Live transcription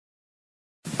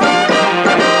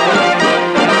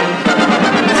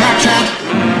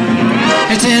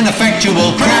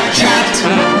intellectual crap chat.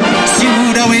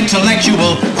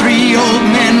 Pseudo-intellectual, three old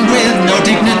men with no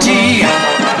dignity,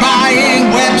 buying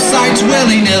websites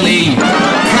willy-nilly.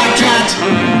 Crap chat,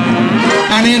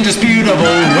 an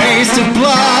indisputable waste of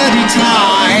bloody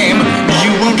time.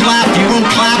 You won't laugh, you won't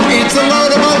clap, it's a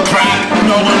load of old crap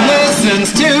no one listens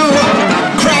to.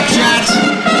 Crap chat.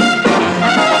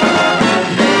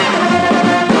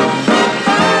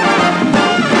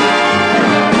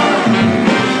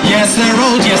 Yes, they're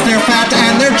old, yes, they're fat,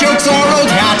 and their jokes are old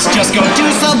hats. Just go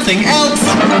do something else.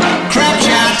 Crap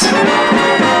chat.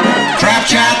 Crap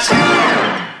chat.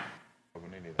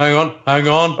 Hang on. Hang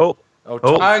on.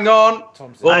 Hang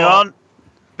on.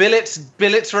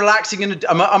 Billet's relaxing in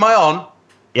am I on?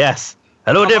 Yes.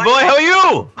 Hello, dear boy. How are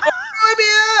you? I'm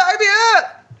here.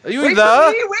 Are you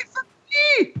there? Wait for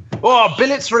me. Oh,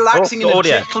 Billet's relaxing in a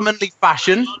audio. gentlemanly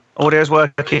fashion. Audio's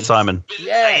working, Simon.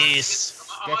 Yes.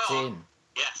 Get in.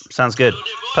 Sounds good.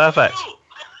 Perfect.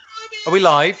 Are we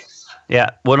live? Yeah.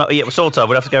 Well, not yet. Sort of.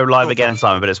 We'll have to go live again,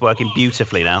 Simon, but it's working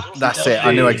beautifully now. That's it.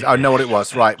 I know what it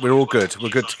was. Right, we're all good. We're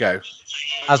good to go.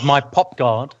 As my pop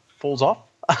guard falls off.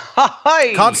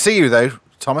 Can't see you though,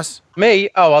 Thomas. Me?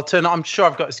 Oh, I'll turn. I'm sure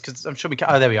I've got this because I'm sure we can.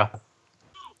 Oh, there we are.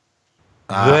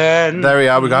 Then there we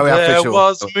are. We have there visual.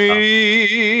 was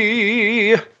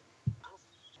me.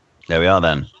 There we are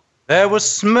then. There was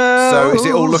smells. So is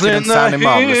it all looking and sounding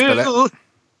marvellous, Billet?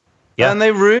 Yeah. And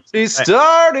they really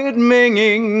started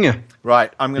minging.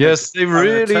 Right, I'm going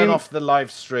to turn off the live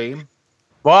stream.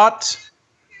 What?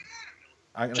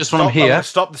 Just when I'm here. I'm going to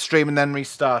stop the stream and then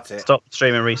restart it. Stop the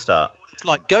stream and restart. It's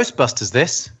like Ghostbusters,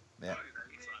 this. Yeah.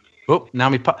 Oh, now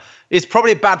me pop. It's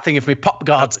probably a bad thing if my pop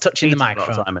guard's touching the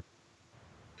microphone. Simon.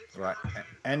 Right,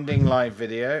 ending live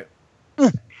video.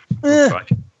 Right.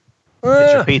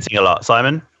 It's repeating a lot.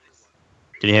 Simon,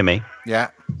 can you hear me? Yeah.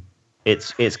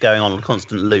 It's going on a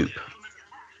constant loop.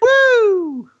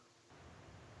 Woo!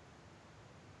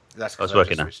 That's I was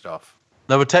working now. switched off.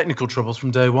 There were technical troubles from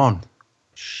day one.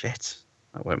 Shit.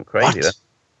 That went crazy then.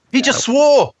 He just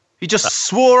swore. He just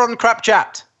swore on crap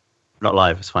chat. Not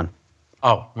live, it's fine.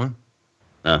 Oh, well.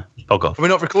 No. Bog off. Are we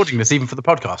not recording this even for the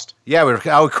podcast? Yeah,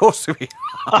 of course we.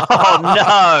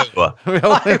 Oh no! we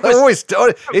always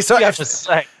do. It's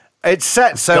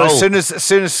set so Gold. as soon as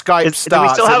Skype Do we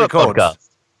starts, still have it a records. podcast?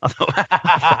 I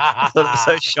thought it was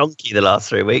so shonky the last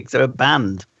 3 weeks. They were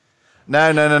banned. No.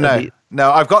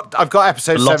 I've got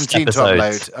episode Lost 17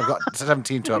 episodes. to upload. I've got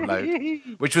 17 to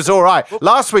upload, which was all right.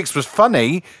 Last week's was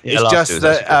funny. Yeah, it's last just week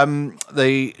was that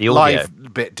the audio.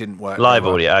 live bit didn't work. Live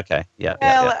very well. audio. Okay. Yeah.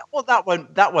 Well, that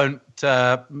won't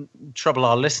trouble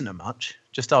our listener much.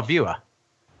 Just our viewer.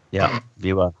 Yeah.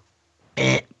 Viewer.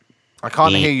 I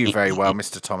can't hear you very well,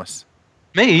 Mr. Thomas.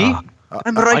 Me?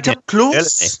 I'm right up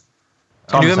close.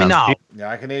 Can you hear me now?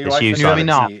 Yeah, I can hear you. It's you, Can you hear me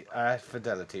now?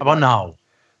 Fidelity. How about now?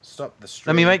 Stop the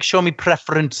stream. Let me make sure my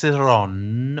preferences are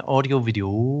on. Audio, video.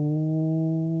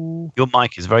 Your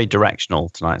mic is very directional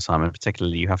tonight, Simon.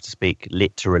 Particularly, you have to speak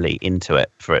literally into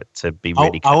it for it to be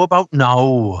really clear. How about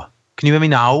now? Can you hear me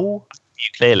now? You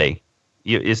clearly.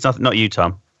 It's not you,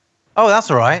 Tom. Oh,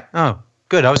 that's all right. Oh,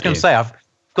 good. I was going to you. say I've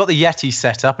got the Yeti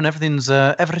set up and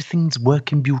everything's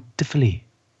working beautifully.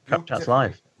 Crap Chat's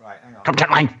live. Right, hang on. Come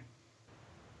chat line.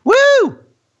 Woo! Oh,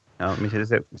 let me see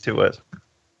the two words.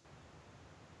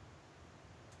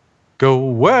 Go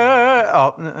where?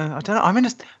 Oh, I don't know. I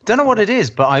don't know what it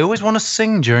is, but I always want to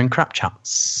sing during crap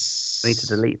chats. I need to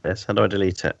delete this. How do I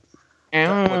delete it?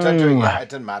 Well, don't do it yet. It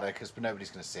doesn't matter because nobody's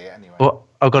going to see it anyway. Well,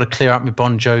 I've got to clear out my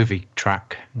Bon Jovi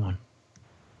track. Hang on.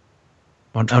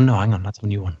 Oh no, hang on. That's a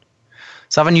new one.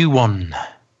 Let's have a new one.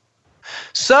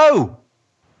 So,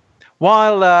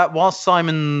 while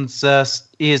Simon's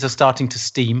ears are starting to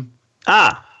steam.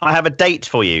 I have a date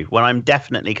for you when I'm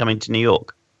definitely coming to New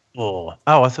York. Oh,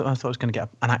 I thought I was going to get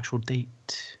an actual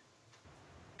date.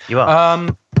 You are.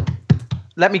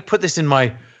 Let me put this in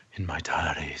my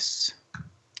diaries.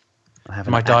 I have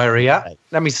My diary.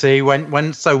 Let me see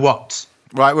when. So what?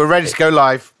 Right, we're ready to go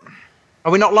live.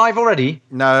 Are we not live already?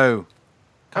 No.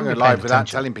 Can't Can go we pay live without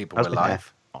attention? telling people we're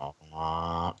live.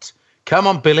 What? Come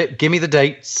on, Billet. Give me the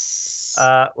dates.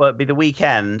 Well, it'd be the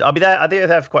weekend. I'll be there. I'll be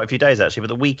there for quite a few days actually, but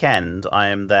the weekend I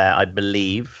am there. I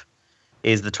believe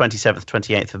is the 27th,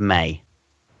 28th of May.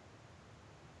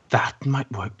 That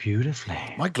might work beautifully.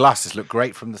 My glasses look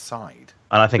great from the side.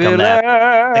 And I think I'm there.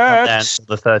 I think I'm there until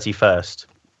the 31st,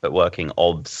 but working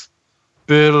odds.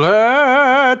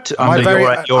 Billet.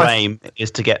 Your aim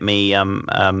is to get me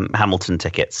Hamilton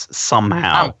tickets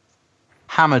somehow.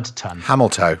 Hamilton.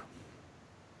 Hamilton.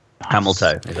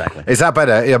 Hamilton, exactly. Is that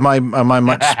better? Am I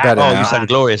much better Oh, now? you sound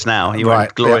glorious now. You Right,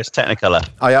 want glorious Technicolor.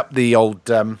 I upped the old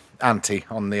ante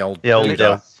on the old. The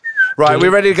old Right,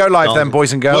 we're ready to go live then,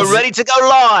 boys and girls. We're ready to go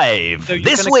live So you're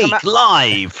this gonna week, come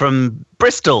live from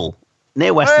Bristol,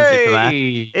 near Western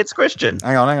Superman. It's Christian.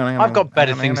 Hang on. I've got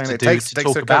better things to do It to takes talk a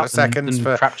couple about of seconds than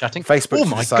for crap chatting. Facebook Oh to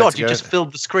my decide God, to you go. just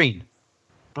filled the screen.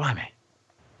 Blimey.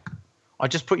 I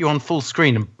just put you on full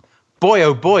screen, and boy,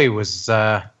 oh boy, was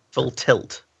Full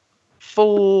tilt.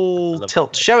 full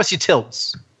tilt. Show us your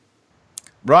tilts.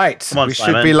 Right, Come on, we should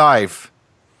Simon. be live.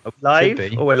 Are we live?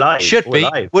 Should be. Oh, we're live. Should We're be,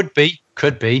 live. would be,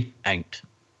 could be, ain't.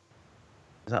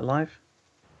 Is that live?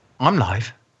 I'm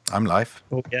live. I'm live.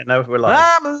 Oh, yeah, no, we're live.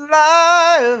 I'm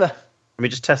alive. Let me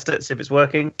just test it, see if it's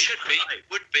working. Should be,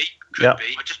 would be, could Yep.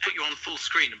 be. I just put you on full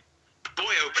screen. Boy,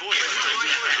 oh boy.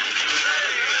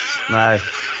 No.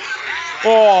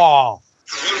 Oh.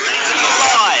 Should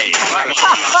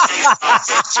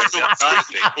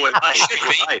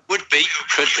be, would be,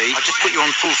 could be. I just put you on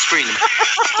full screen.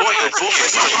 Boy, oh boy.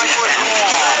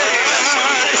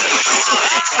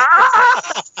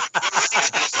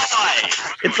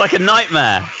 It's like a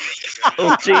nightmare.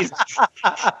 Oh, Jesus.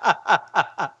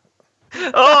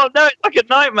 Oh, no, it's like a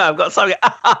nightmare. I've got something.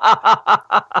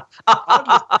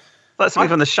 Like something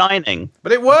from The Shining.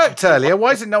 But it worked earlier.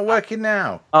 Why is it not working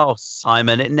now? Oh,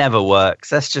 Simon, it never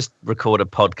works. Let's just record a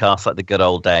podcast like the good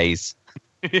old days.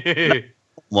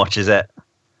 Watches it.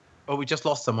 Oh, we just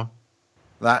lost someone.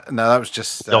 That was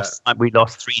just. We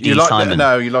lost 3D you Simon.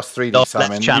 No, you lost 3D Lost Simon.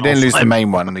 left You channel, didn't lose the Simon.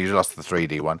 main one. You lost the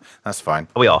 3D one. That's fine.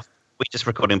 Are we off? We're just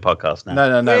recording podcast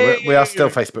now. No. We are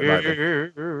still Facebook Live.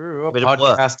 Bit of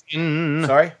work. Podcasting.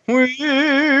 Sorry.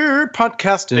 We're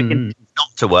podcasting.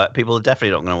 Not to work. People are definitely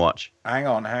not going to watch. Hang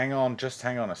on. Just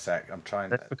hang on a sec. I'm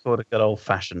trying to Let's record a good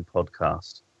old-fashioned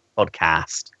podcast.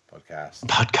 Podcast.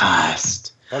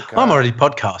 podcast. I'm already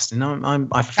podcasting.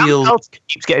 I feel. How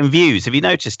keeps getting views. Have you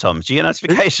noticed, Tom? Do you get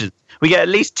notifications? We get at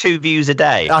least 2 views a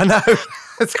day. I know.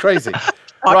 It's crazy.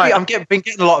 Right. I've been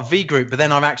getting a lot of V group, but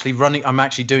then I'm actually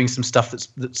doing some stuff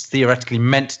that's theoretically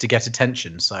meant to get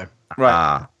attention. So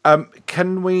Right.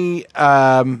 Can we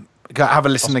have a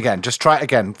listen again? Just try it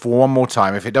again for one more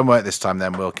time. If it doesn't work this time,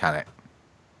 then we'll can it.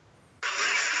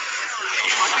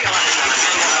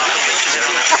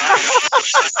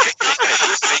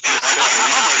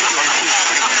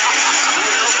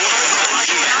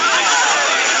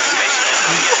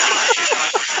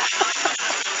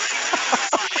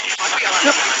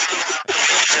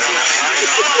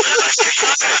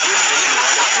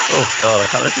 Oh, God, I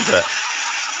can't listen to it.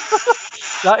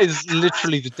 that is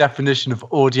literally the definition of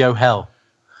audio hell.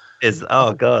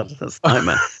 Oh, God, that's a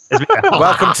nightmare.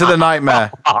 Welcome to the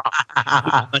nightmare.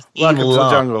 Welcome to the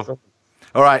jungle.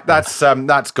 All right, that's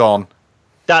gone.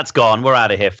 That's gone. We're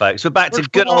out of here, folks. We're back to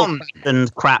good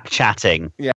old-fashioned crap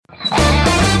chatting. Yeah.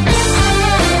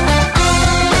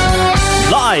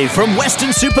 Live from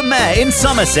Weston-super-Mare in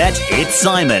Somerset, it's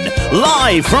Simon.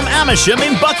 Live from Amersham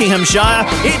in Buckinghamshire,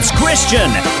 it's Christian.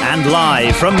 And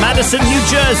live from Madison, New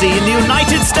Jersey in the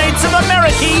United States of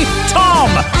America, Tom.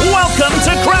 Welcome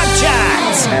to Crap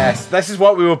Chat. Yes, this is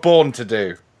what we were born to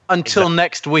do. Until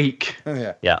next week.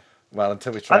 Yeah. Yeah. Well,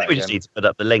 until we try I think it we just again. need to put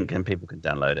up the link and people can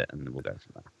download it and we'll go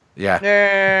from there. Yeah.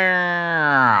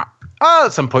 Yeah. Oh,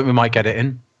 at some point we might get it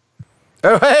in.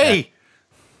 Oh, hey!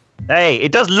 Hey,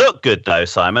 it does look good though,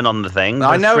 Simon, on the thing.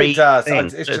 I The know three it does.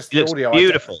 things. It's It just the looks audio.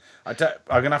 beautiful. I'm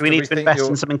going to have We to need to rethink invest your...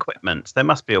 in some equipment. There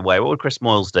must be a way. What would Chris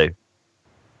Moyles do?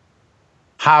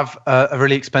 Have a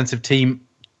really expensive team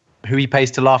who he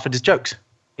pays to laugh at his jokes.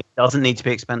 It doesn't need to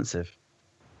be expensive.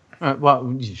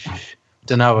 Well,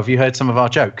 don't know. Have you heard some of our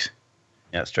jokes?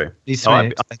 Yeah, that's true. These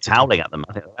I'm howling at them.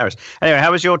 I think they're hilarious. Anyway,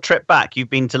 how was your trip back? You've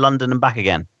been to London and back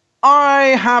again.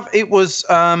 I have. It was.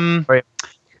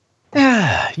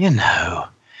 Yeah, you know,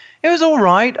 it was all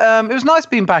right. It was nice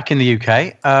being back in the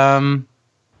UK.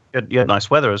 You had nice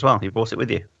weather as well. You brought it with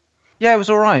you. Yeah, it was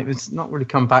all right. It's not really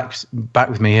come back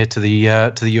with me here to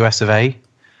the US of A.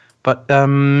 But yeah,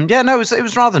 no, it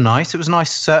was rather nice. It was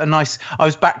nice. Nice. I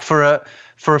was back for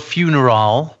a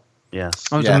funeral. Yes.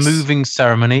 It was Yes. a moving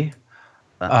ceremony.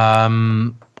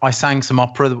 I sang some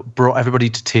opera that brought everybody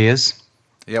to tears.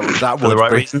 Yeah, well, that For the would right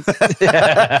be. reasons.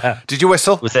 Did you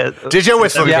whistle? Was it? Did you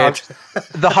whistle, Yeah, kid?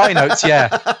 the high notes. Yeah,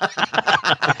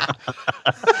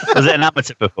 Was it an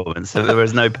amateur performance? So there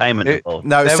was no payment involved.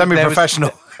 No, it's There was-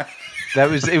 semi-professional.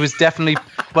 it was definitely.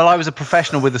 Well, I was a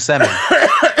professional with a semi.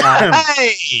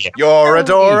 Hey! You're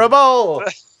adorable.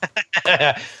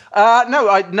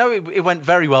 It went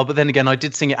very well, but then again, I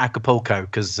did sing it Acapulco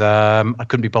because I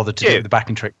couldn't be bothered to do the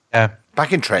backing trick. Yeah.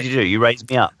 Back in What trick. did you do? You raised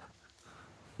me up.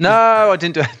 No, I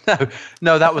didn't do it.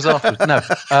 No, that was afterwards. No.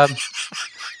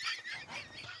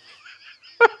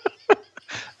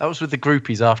 That was with the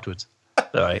groupies afterwards.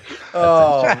 Sorry.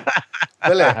 Oh,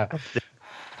 Billy.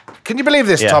 Can you believe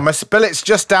this, Yeah. Thomas? Billet's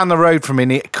just down the road from me,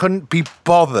 and he could not be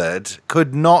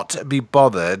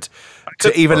bothered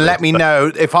to even let me know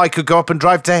if I could go up and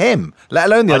drive to him, let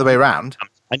alone the other way around.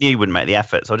 I knew you wouldn't make the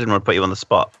effort, so I didn't want to put you on the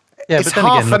spot. Yeah, It's then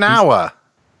half again, an hour.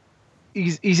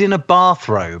 He's in a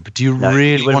bathrobe. Do you No,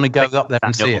 really you wouldn't want to go make up there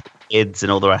and see it? Kids and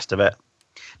all the rest of it.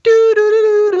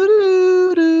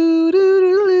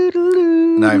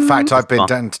 No, in fact, I've been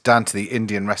down to the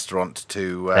Indian restaurant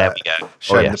to There we go.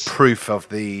 show him yes. the proof of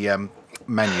the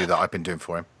menu that I've been doing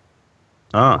for him.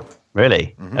 Oh,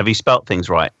 really? Mm-hmm. Have you spelt things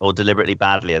right or deliberately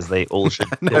badly, as they all should?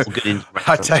 No, all good Indian I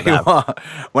restaurants tell should you have? what,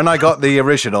 when I got the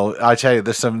original, I tell you,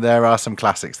 there are some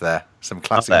classics there, some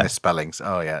classic there? misspellings.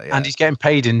 Oh yeah, yeah, And he's getting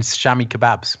paid in shami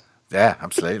kebabs. yeah,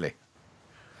 absolutely.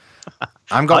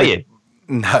 I'm got Are the- you?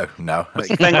 No.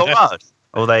 Bengal Raj?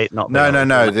 Or they not? No, Bengal?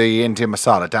 no. The Indian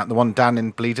masala, the one down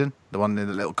in Bleedon, the one in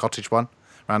the little cottage one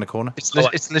around the corner. It's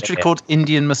literally called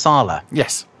Indian masala,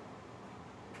 Yes,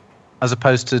 as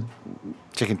opposed to.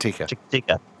 chicken tikka. Chicken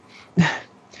tikka.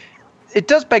 It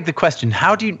does beg the question: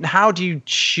 how do you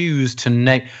choose to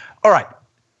name? All right,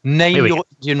 name Here we your go.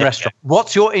 Indian Yeah, restaurant.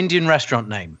 What's your Indian restaurant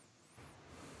name?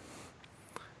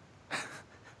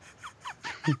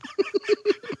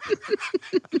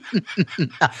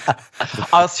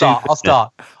 I'll start. Go on,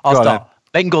 start.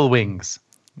 Bengal wings.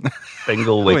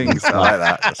 Bengal wings. I like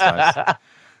that. That's nice.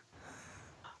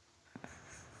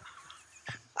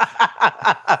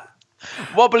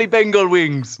 Wobbly Bengal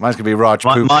wings. Mine's gonna be Raj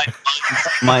Mine, Poop.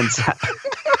 mine's.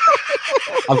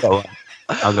 I've got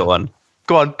one.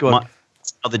 Go on.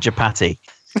 It's not the chapati.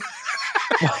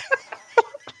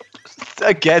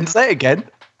 Again. Say it again.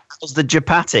 How's the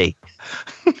chapati?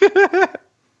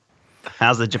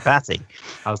 How's the chapati?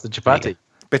 How's the chapati?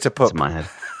 Bitter It's pup. in my head.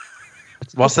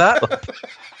 What's that?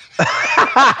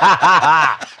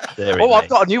 There Oh, I've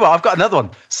got a new one. I've got another one.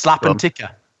 Slap Go on. and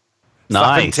tikka.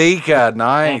 Nice. Tikka,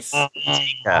 nice.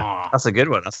 Yeah, that's a good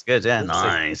one. That's good. Yeah,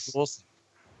 nice. Awesome.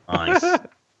 Nice.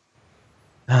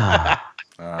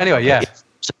 Anyway, yeah.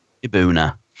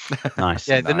 Ibuna. Nice.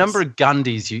 Yeah, the Nice. number of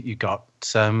Gandhis you got,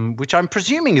 which I'm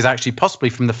presuming is actually possibly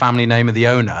from the family name of the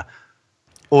owner,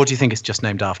 or do you think it's just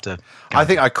named after? I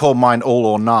think I call mine All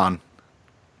or None.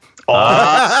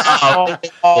 Oh,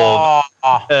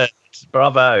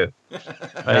 bravo.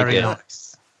 Very good. nice.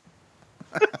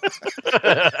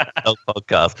 No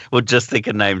podcast. We'll just think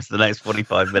of names for the next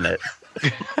 45 minutes.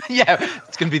 Yeah,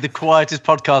 it's going to be the quietest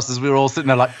podcast as we're all sitting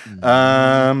there like,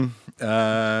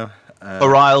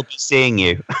 Or I'll be seeing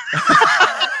you.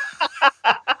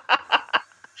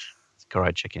 It's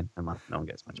curried chicken. Never mind. No one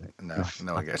gets my joke.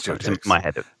 No, I guess your It's in jokes. my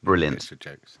head. Gets Brilliant. your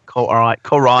jokes. All right.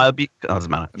 I'll be. Oh,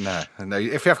 doesn't matter. No.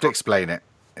 If you have to explain it,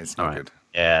 it's All not right. good.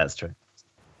 Yeah, that's true.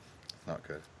 Not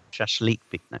good. Shashlik.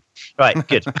 No. Right.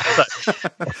 Good. So,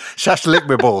 Shashlik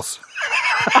with balls.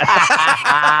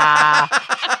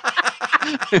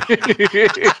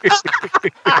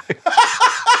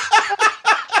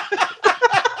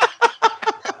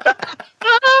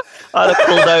 I'd have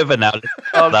pulled over now.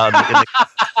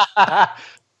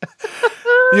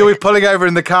 You'll be pulling over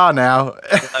in the car now.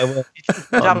 you'd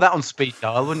have that on speed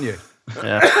dial, wouldn't you?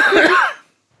 Yeah.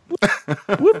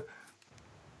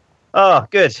 Oh,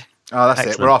 good. Oh, that's it.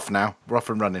 Excellent. We're off now. We're off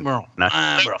and running. We're on. No.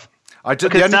 We're off. I did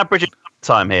Because the it's only, average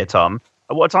time here, Tom.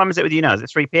 What time is it with you now? Is it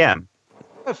 3 p.m.?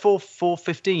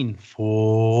 4:15.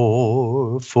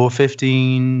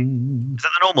 4:15. Is that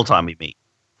the normal time we meet?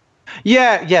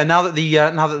 Yeah. Now that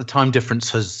the time difference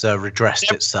has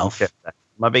redressed itself. Am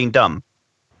I being dumb?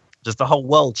 Does the whole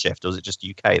world shift, or is it just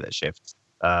UK that shifts?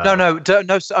 No.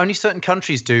 Only certain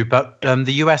countries do, but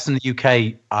the US and the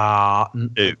UK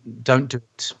don't do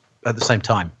it at the same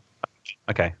time.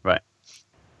 Okay, right.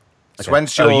 it's Okay.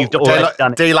 when's Oh, your you've already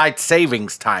done it. daylight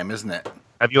savings time, isn't it?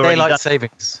 Have you already Daylight done?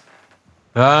 savings.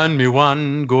 And me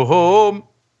one go home.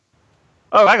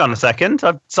 Oh, hang on a second.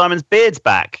 Simon's beard's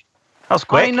back. That was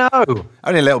quick. I know.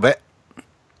 Only a little bit.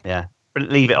 Yeah, but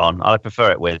leave it on. I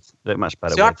prefer it with. Look much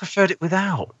better See, I with. preferred it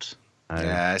without.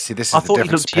 Yeah, see, this is I the thought he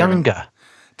difference. looked younger. I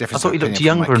Difference thought of he looked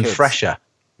opinion from my younger and kids. fresher.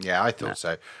 Yeah, I thought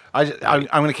so. I'm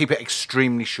going to keep it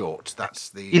extremely short. That's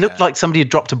the. He looked like somebody had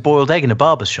dropped a boiled egg in a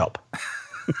barber's shop.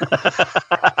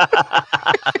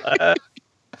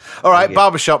 All right,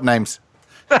 barbershop names.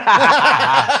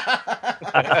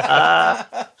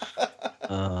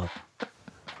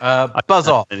 Buzz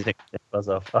off. Anything? Yeah, buzz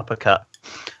off. Uppercut.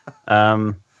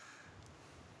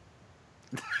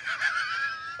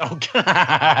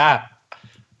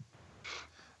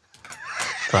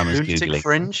 Simon's Lunatic googling.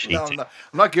 fringe. No, I'm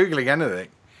not Googling anything.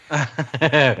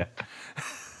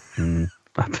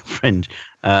 Fringe.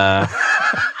 I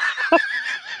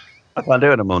can't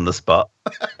do it. I'm on the spot.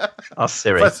 Ask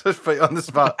Siri. Let's just put you on the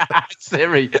spot.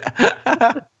 Siri.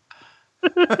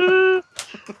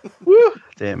 Woo.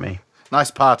 Dear me.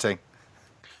 Nice parting.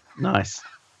 Nice.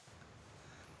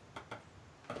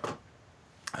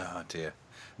 Oh dear.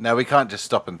 No, we can't just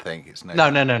stop and think. It's no. No.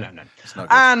 It's not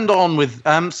good. And on with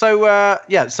So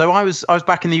I was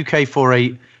back in the UK for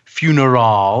a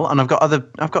funeral, and I've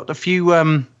got a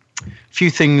few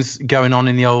things going on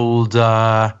in the old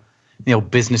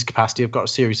business capacity. I've got a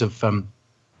series of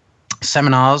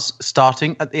seminars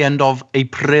starting at the end of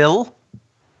April.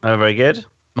 Oh, very good.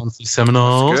 Monthly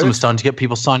seminars, That's good. and we're starting to get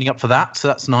people signing up for that, so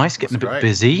that's nice. Getting That's a bit great.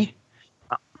 busy.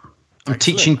 I'm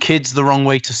teaching kids the wrong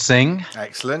way to sing.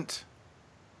 Excellent.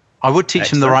 I would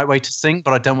teach them the Excellent. right way to sing,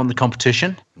 but I don't want the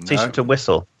competition. Teach No. them to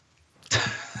whistle.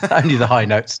 Only the high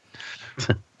notes.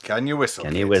 Can you whistle?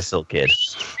 Can you kid? whistle, kid?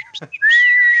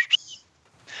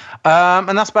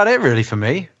 And that's about it, really, for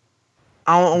me.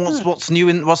 What's new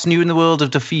in the world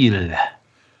of the field?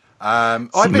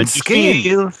 I've been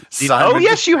skiing. Simon Oh,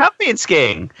 yes, you have been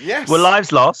skiing. Yes. Were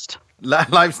lives lost?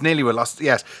 Lives nearly were lost.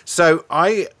 Yes. So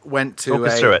I went to Talk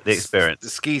us through it, the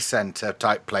experience. ski centre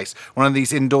type place, one of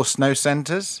these indoor snow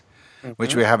centres,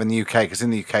 which we have in the UK. Because in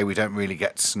the UK we don't really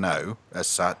get snow as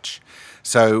such.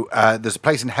 So there's a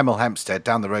place in Hemel Hempstead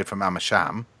down the road from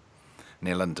Amersham,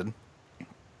 near London.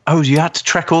 Oh, you had to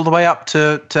trek all the way up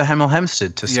to Hemel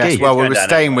Hempstead to ski. Yes. Well, we Going were down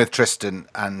staying anyway. with Tristan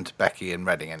and Becky in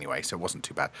Reading anyway, so it wasn't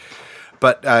too bad.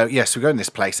 But yes, we go in this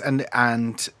place,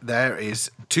 and there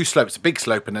is two slopes, a big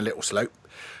slope and a little slope.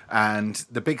 And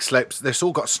the big slopes, they've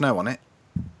all got snow on it,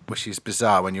 which is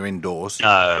bizarre when you're indoors.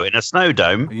 No, in a snow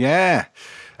dome. Yeah.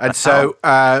 And so,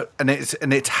 and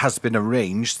it has been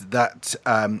arranged that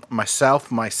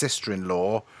myself, my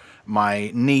sister-in-law,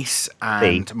 my niece,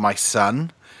 and my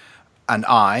son, and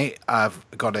I have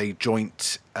got a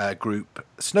joint group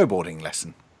snowboarding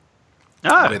lesson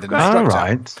Oh, with an great. All instructor.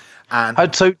 right.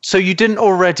 And So you didn't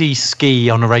already ski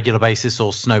on a regular basis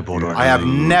or snowboard? Or I have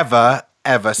never,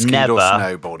 ever skied Never. or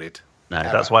snowboarded. No, Ever.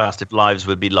 that's why I asked if lives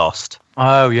would be lost.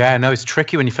 Oh yeah, no, it's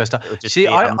tricky when you first start. It would just See, be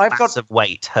a I've got massive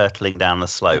weight hurtling down the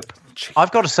slope.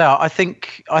 I've got to say, I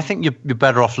think you're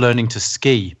better off learning to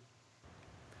ski.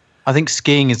 I think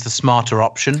skiing is the smarter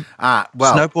option. Well,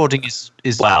 Snowboarding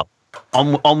is Well,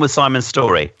 on with Simon's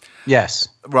story. yes.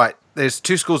 right. There's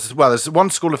two schools as well. There's one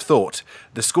school of thought.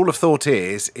 The school of thought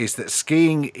is that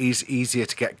skiing is easier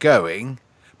to get going,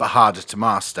 but harder to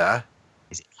master.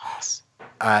 Yes.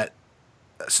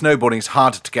 Snowboarding is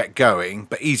harder to get going,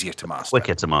 but easier to master.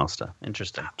 Quicker to master.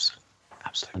 Interesting.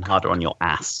 Absolutely. And harder on your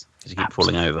ass because you keep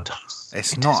falling over.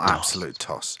 It's not absolute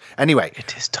toss. Anyway,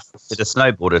 It is tough. Did a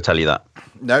snowboarder tell you that?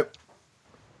 no.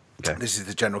 Okay. This is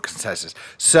the general consensus.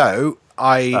 So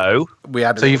we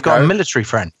had. So you've got a go. military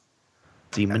friend.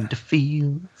 Seaman to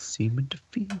feel, seaman to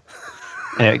feel.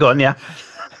 Anyway, go on, yeah.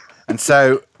 And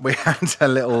so we had a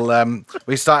little.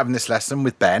 We started having this lesson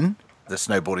with Ben, the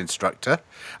snowboard instructor,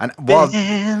 and while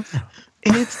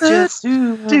It's just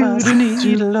you need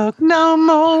to look no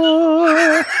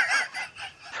more.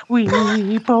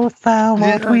 We both found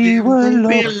what we were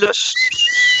looking.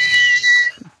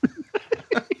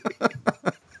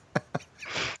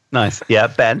 Nice. Yeah,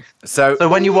 Ben. so So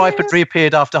when your wife had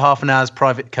reappeared after half an hour's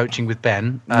private coaching with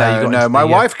Ben, you got no, into my the,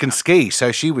 wife can ski,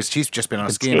 so she's just been on a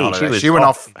Can skiing ski. holiday. She She, was went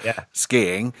off, off yeah.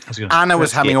 skiing. gonna- Anna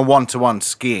was Ski. having a one-to-one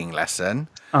skiing lesson,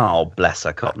 Oh, bless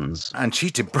her cottons. and she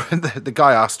did. The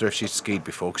guy asked her if she'd skied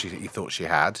before because he thought she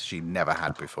had. She never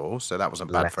had before, so that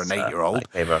wasn't bad for an Bless her. 8-year-old.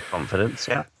 That gave her confidence,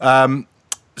 yeah.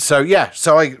 So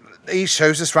he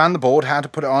shows us around the board how to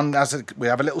put it on. We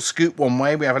have a little scoot one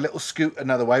way, we have a little scoot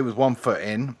another way with one foot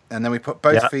in, and then we put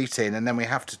both Yeah. feet in, and then we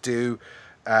have to do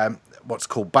what's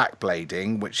called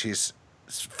backblading, which is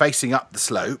facing up the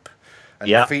slope, and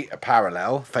Yeah. your feet are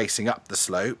parallel, facing up the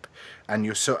slope, and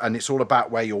and it's all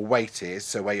about where your weight is.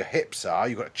 So where your hips are,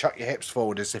 you've got to chuck your hips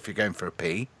forward as if you're going for a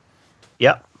pee.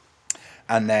 Yeah.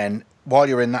 And then while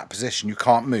you're in that position, you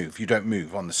can't move. You don't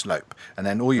move on the slope. And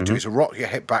then all you do is rock your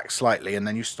hip back slightly, and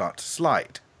then you start to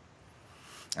slide.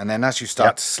 And then as you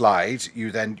start to slide,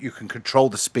 you can control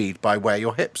the speed by where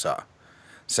your hips are.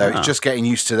 So it's just getting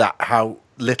used to that, how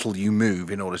little you move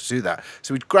in order to do that.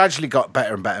 So we gradually got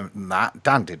better and better than that.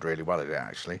 Dan did really well at it,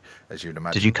 actually, as you'd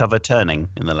imagine. Did you cover turning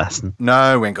in the lesson?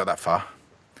 No, we ain't got that far.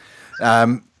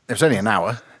 It was only an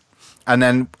hour. And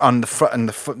then on the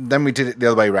front, then we did it the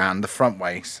other way around, the front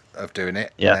ways of doing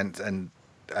it. Yeah.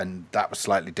 And that was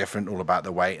slightly different, all about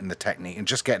the weight and the technique and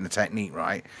just getting the technique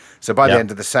right. So by the Yeah.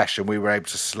 end of the session, we were able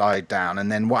to slide down.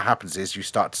 And then what happens is you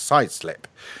start to side slip.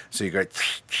 So you go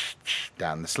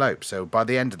down the slope. So by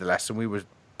the end of the lesson, we were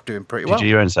doing pretty Did well. you do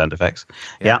your own sound effects?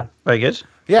 Yeah. Very good.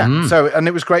 Yeah, and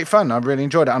it was great fun. I really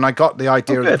enjoyed it. And I got the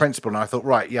idea of the good. principle, and I thought,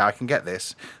 right, yeah, I can get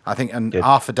this. I think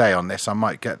half a day on this, I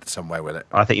might get somewhere with it.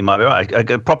 I think you might be right.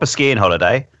 A proper skiing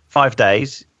holiday, 5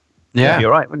 days. Yeah.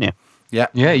 You're right, wouldn't you? Yeah.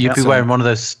 Yeah, you'd be So- wearing one of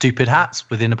those stupid hats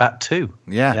within about 2.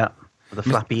 Yeah. Yeah. With the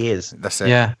flappy ears That's it.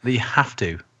 Yeah, that you have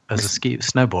to as a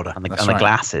snowboarder. and the, That's and the right.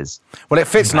 glasses. Well, it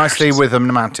fits nicely with the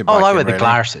mountain biking. Oh, I wear the really.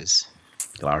 glasses.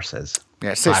 Lara says.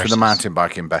 Yeah, it sits with the Glasses. mountain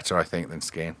biking better, I think, than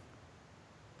skiing.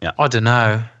 I don't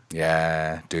know.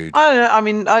 Yeah, dude. I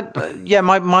mean,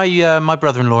 my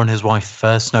brother-in-law and his wife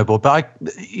snowboard, but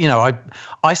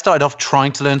I started off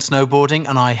trying to learn snowboarding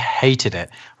and I hated it.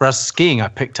 Whereas skiing, I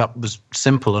picked up was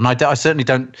simple, and I certainly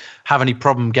don't have any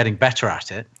problem getting better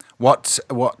at it. What?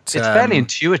 It's fairly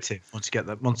intuitive once you get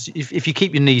that. If you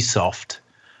keep your knees soft,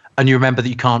 and you remember that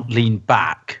you can't lean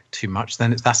back too much,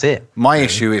 then that's it. My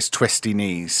issue is twisty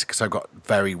knees because I've got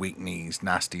very weak knees,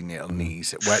 nasty little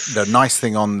knees. Where the nice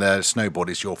thing on the snowboard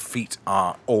is your feet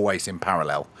are always in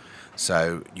parallel,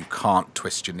 so you can't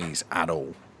twist your knees at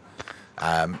all.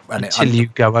 Until you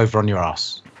go over on your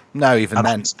ass. No, even At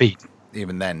then, speed.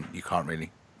 even then, you can't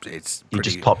really. It's You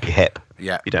pretty, just pop your hip.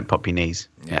 Yeah. You don't pop your knees.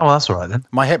 Yeah. Oh, that's all right then.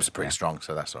 My hips are pretty strong,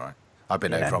 so that's all right. I've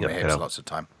been over on yeah, my hips yeah. lots of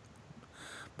time.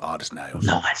 Hard as nails.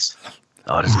 Nice.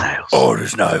 Oh, there's nails. Hard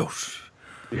as nails.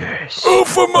 Yes. Oh,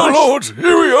 for my lord!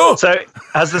 Here we are. So,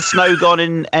 has the snow gone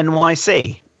in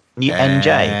NYC? NJ?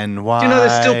 NYC. Do you know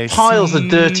there's still piles of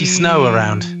dirty snow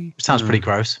around? It sounds pretty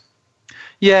gross.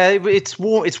 Yeah, it's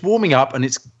warming up and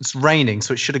it's raining,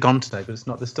 so it should have gone today, but it's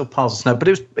not. There's still piles of snow, but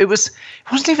it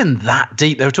wasn't even that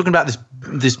deep. They were talking about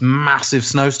this massive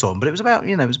snowstorm, but it was about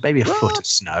it was maybe a foot of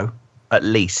snow, At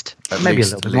least. maybe a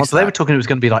little bit more. So they were talking it was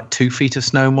going to be like 2 feet of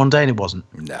snow in one day, and it wasn't.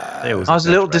 No. It was I was a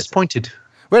little exaggerated. disappointed.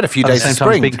 We had a few At the days same of time, I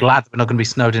was spring. being glad that we're not going to be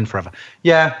snowed in forever.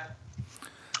 Yeah,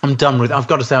 I'm done with it. I've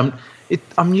got to say,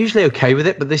 I'm usually okay with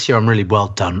it, but this year I'm really well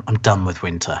done. I'm done with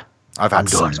winter. I've had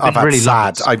done. It's I've been had really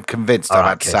sad. lovely. I'm convinced All I've right,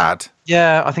 had good. sad.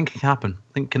 Yeah, I think it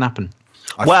can happen.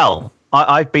 Well,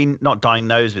 I've been not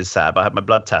diagnosed with SAD, but I had my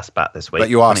blood test back this week. But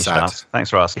you are Funny sad. stuff. Thanks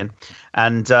for asking.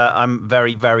 And I'm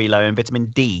very, very low in vitamin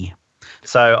D.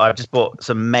 So I've just bought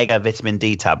some mega vitamin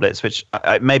D tablets, which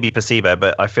may be placebo,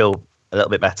 but I feel a little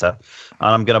bit better. And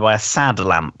I'm going to buy a SAD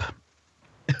lamp.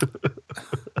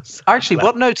 Actually,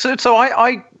 what? No. So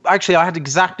I had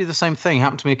exactly the same thing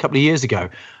happen to me a couple of years ago,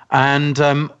 and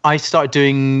I started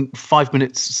doing 5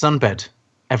 minutes sunbed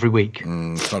every week,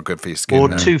 It's not good for your skin. or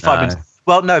no. 5 minutes.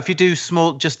 Well, no, if you do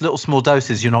little small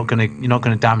doses, you're not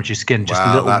gonna damage your skin. Just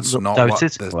Well, little that's not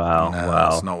doses. what. Wow, No, wow.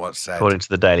 that's not what's said. According to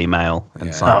the Daily Mail. And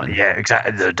Yeah. Simon. yeah,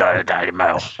 exactly. The Daily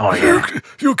Mail. Oh yeah.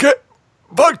 You get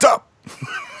bugged up.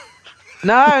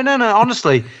 No.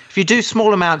 Honestly, if you do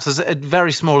small amounts,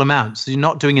 very small amounts, you're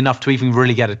not doing enough to even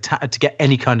really get to get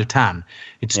any kind of tan.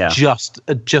 It's Yeah. just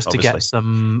to Obviously. get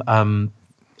some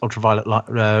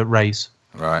ultraviolet rays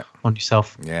Right. on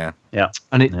yourself, Yeah.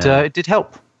 and it did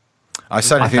help. I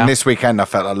certainly I think found- this weekend I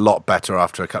felt a lot better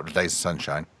after a couple of days of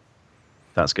sunshine.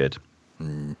 That's good.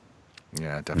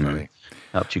 Yeah, definitely.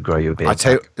 Helped you grow your beard. I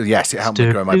tell you, yes, it helped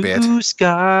me grow my beard. Blue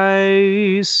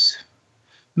skies,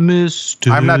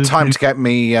 Mr. I haven't had time to get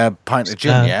me a pint of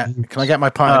gin yet. Can I get my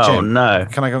pint of Oh, gin? no.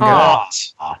 Can I go and get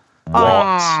it? What?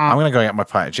 I'm going to go and get my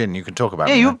pint of gin. You can talk about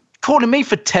Yeah, it. you were calling me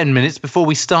for 10 minutes before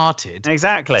we started.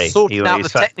 Exactly. Sorting out the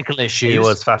was technical issues. He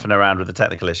was faffing around with the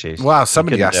technical issues. Well,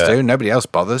 somebody He has couldn't to. do it. Nobody else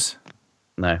bothers.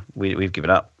 No, we've given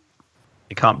up.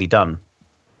 It can't be done.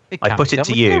 It I can't put be it done.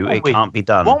 to We did you. one It week. can't be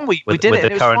done. 1 week we with, did with it. the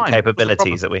and it was current fine. What's the capabilities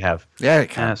problem? that we have. Yeah, it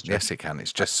can. that's true. Yes, it can.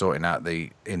 It's just sorting out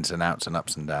the ins and outs and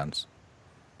ups and downs.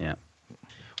 Yeah.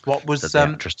 What was The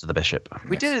actress to the bishop.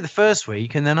 we did it the first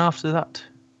week, and then after that,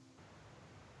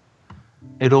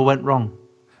 it all went wrong.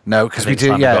 No, I because we think did.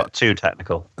 Simon Yeah, got too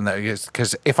technical. no,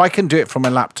 because if I can do it from a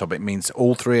laptop, it means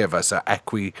all three of us are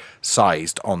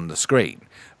equi-sized on the screen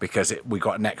because we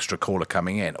got an extra caller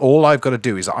coming in. All I've got to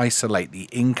do is isolate the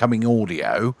incoming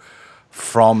audio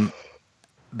from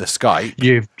the Skype.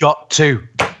 You've got to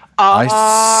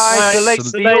Isolate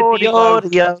the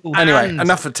audio. Anyway, And-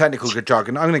 enough of technical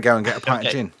jargon. I'm going to go and get a pint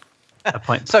of gin. A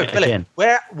point So, again.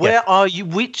 Philip, where are you?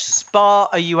 Which spa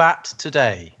are you at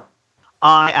today?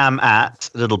 I am at,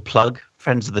 little plug,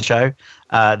 friends of the show,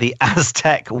 the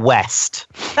Aztec West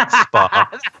Spa.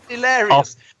 That's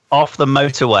hilarious. off the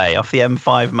motorway, off the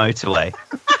M5 motorway.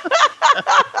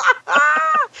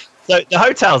 So the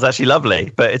hotel's actually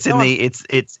lovely, but it's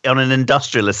it's on an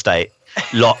industrial estate,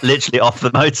 literally off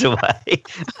the motorway.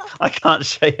 I can't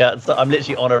show you outside. I'm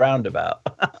literally on a roundabout.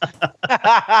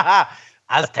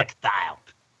 Aztec style.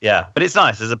 Yeah, but it's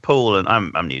nice. There's a pool, and I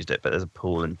haven't used it, but there's a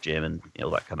pool and gym and all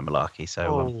that kind of malarkey.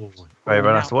 So very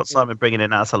nice. So what's Simon bringing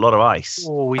in now? That's a lot of ice.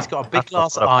 Oh, he's got a big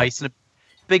glass of ice and a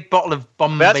big bottle of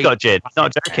Bombay. That's got gin.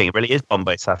 Not joking. It really is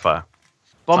Bombay Sapphire.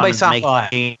 Bombay Simon's Sapphire.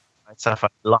 making Sapphire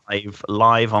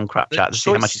live on Crap Chat. Just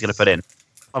see how much he's going to put in.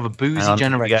 Of a boozy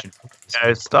generation.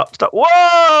 Go, stop.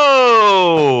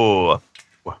 Whoa!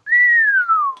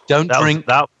 Don't drink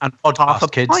and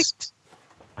podcast, kids. Pint.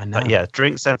 I know. Yeah,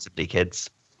 drink sensibly, kids.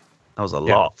 That was a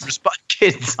lot.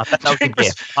 Kids, I bet that was drink, a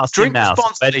gift. Ask him drink now.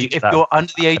 responsibly if you're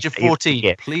under the age of It's a 14.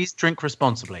 gift. Please drink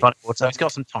responsibly. Tonic water. He's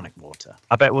got some tonic water.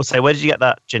 I bet we'll say, where did you get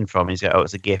that gin from? He's go, oh,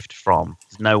 it's a gift from.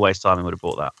 There's no way Simon would have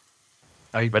bought that.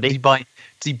 Ready? Did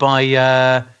he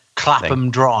buy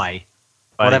Clapham Dry?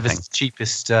 Whatever's the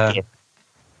cheapest.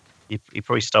 He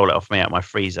probably stole it off me out of my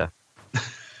freezer.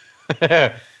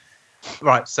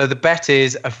 Right, so the bet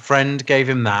is a friend gave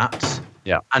him that.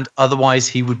 Yeah. And otherwise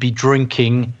he would be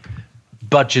drinking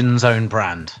Budgeon's own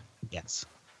brand. Yes.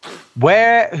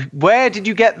 Where did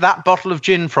you get that bottle of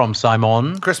gin from,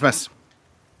 Simon? Christmas.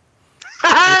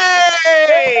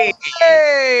 Hey!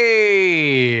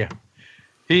 Hey!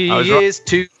 He is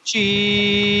too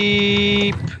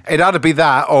cheap. It ought to be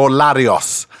that or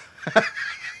Larios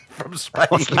from Spain.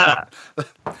 What's that?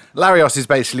 Larios is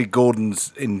basically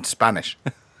Gordon's in Spanish.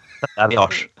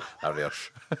 Larios.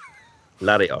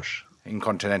 Larios.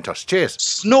 Incontinentos. Cheers.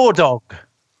 Snore Dog.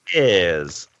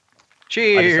 Cheers.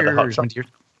 Cheers.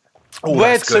 Oh,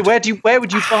 Where that's good. where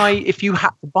would you buy if you had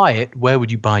to buy it? Where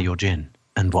would you buy your gin,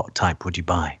 and what type would you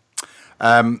buy?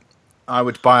 I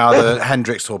would buy either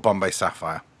Hendrix or Bombay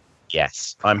Sapphire.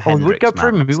 Yes, I'm We Hendrix. would go man.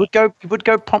 premium. We would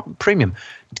go premium.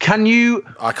 Can you?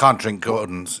 I can't drink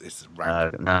Gordon's. It's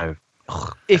rank. No.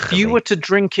 Ugh, If you ugly. were to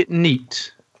drink it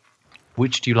neat,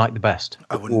 which do you like the best?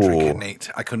 I wouldn't drink it neat.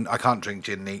 I can't drink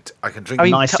gin neat. I can drink. I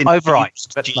mean, nice over infused ice,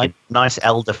 but gin, like- nice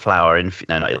elderflower.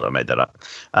 No, not elder. I made that up.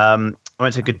 I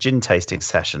went to a good gin tasting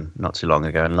session not too long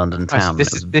ago in London town.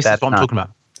 This is what I'm talking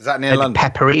about. Is that near Maybe London?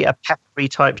 a peppery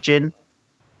type gin.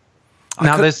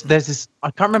 Now there's this.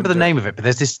 I can't remember the name of it, but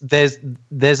there's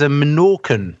a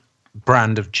Menorcan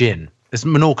brand of gin. There's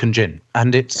Menorcan gin,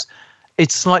 and it's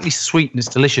slightly sweet and it's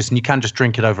delicious, and you can just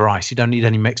drink it over ice. You don't need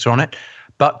any mixer on it.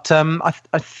 But I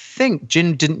think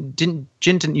gin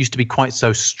didn't used to be quite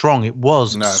so strong. It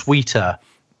was sweeter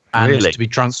and Really? to be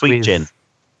drunk Sweet with gin.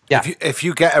 Yeah. If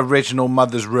you get original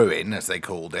Mother's Ruin, as they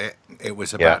called it, it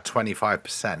was about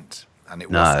 25%, and it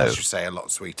was, as you say, a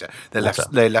lot sweeter. They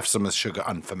left some of the sugar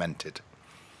unfermented.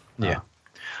 Yeah.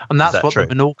 And that's that what true?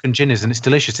 the Menorcan gin is, and it's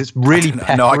delicious. It's really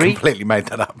peppery. No, I completely made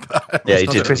that up. Yeah, you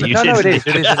did. No, it is.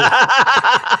 It is.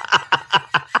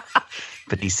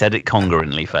 But he said it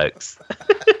congruently, folks.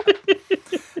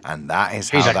 And that is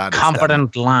He's how a that is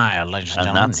confident liar, ladies and And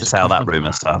gentlemen. that's just how that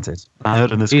rumour started. I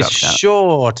heard in this He's Crap Chat.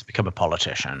 sure to become a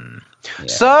politician.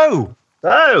 So,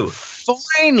 Oh,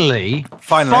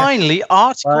 finally,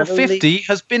 Article 50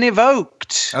 has been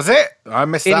evoked. That's it. I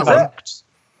missed that one. Invoked.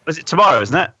 was it tomorrow,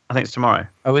 isn't it? I think it's tomorrow.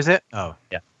 Oh, is it? Oh.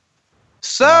 Yeah.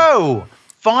 So,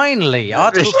 finally,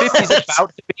 Article 50 is about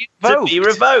to be To invoked. be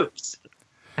revoked.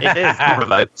 It is not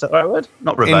revoked. Is that the right word?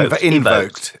 Not revoked.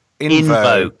 Invoked.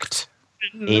 Invoked.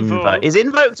 Is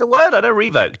invoked a word? I know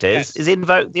revoked is. Yes. Is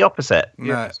invoked the opposite?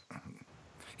 No.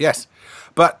 Yes.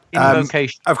 But,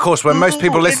 Invocation. of course, when most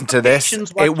people listen to this,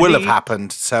 invocations, it will have please.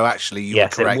 happened. So actually, you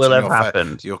Yes, were it correct. will in have your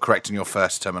happened. You're correct in your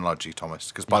first terminology, Thomas.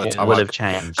 Because by the It time will I have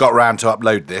changed. got round to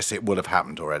upload this, it will have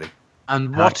happened already.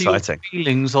 And How what are your exciting.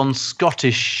 feelings on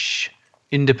Scottish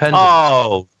independence?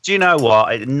 Oh, do you know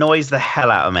what? It annoys the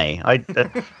hell out of me.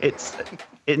 It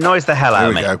annoys the hell out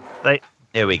of me. Here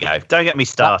Here we go. Don't get me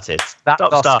started. That's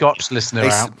Stop our starting. Scotch listener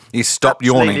out. He's stopped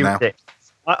Absolutely yawning now. ridiculous.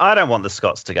 I don't want the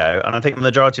Scots to go, and I think the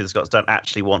majority of the Scots don't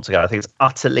actually want to go. I think it's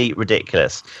utterly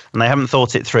ridiculous, and they haven't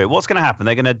thought it through. What's going to happen?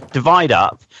 They're going to divide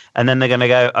up, and then they're going to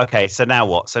go, okay, so now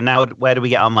what? So now where do we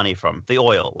get our money from? The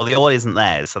oil. Well, the oil isn't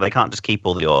theirs, so they can't just keep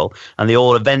all the oil, and the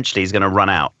oil eventually is going to run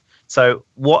out. So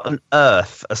what on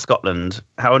earth are Scotland?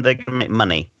 How are they going to make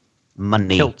money?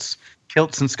 Money. Kilts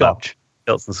and Scotch.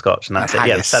 Kilts and Scotch, and that's And it.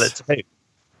 Yeah, haggis. sell it to who?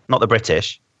 Not the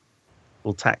British.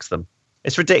 We'll tax them.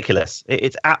 It's ridiculous.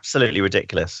 It's absolutely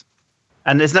ridiculous.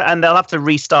 And they'll have to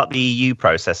restart the EU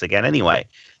process again anyway.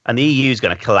 And the EU is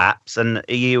going to collapse, and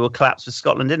the EU will collapse with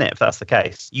Scotland in it if that's the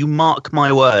case. You mark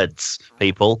my words,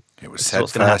 people. It was This is said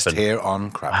what's gonna first happen. here on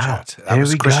Crap Wow, Chat. That there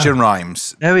was we go. Christian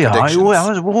Rhymes. There we are.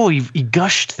 predictions. He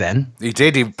gushed then. He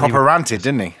did. He proper ranted,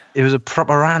 didn't he? It was a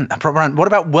proper rant. What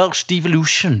about Welsh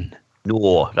devolution?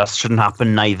 No, that shouldn't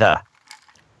happen neither.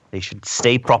 They should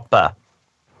stay proper.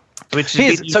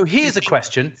 Here's a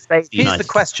question. Here's the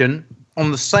question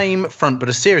on the same front, but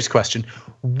a serious question.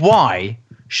 Why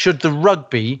should the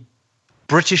rugby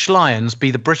British Lions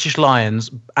be the British Lions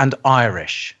and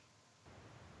Irish?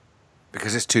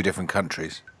 Because it's two different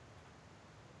countries.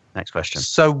 Next question.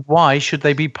 So why should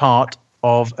they be part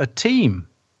of a team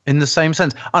in the same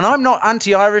sense? And I'm not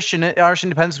anti-Irish and Irish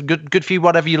independence. Good for you,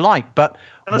 whatever you like. But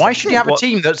why should you have a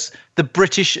team that's the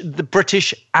British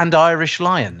and Irish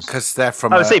Lions? Because they're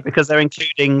from. Because they're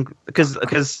including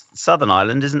because Southern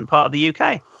Ireland isn't part of the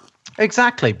UK.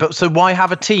 Exactly. But so why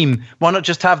have a team? Why not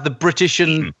just have the British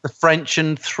and the French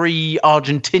and 3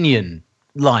 Argentinian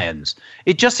Lions?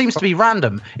 It just seems to be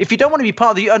random. If you don't want to be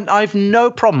part of the, I have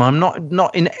no problem. I'm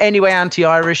not in any way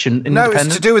anti-Irish and independent. No,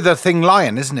 it's to do with the thing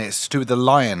lion, isn't it? It's to do with the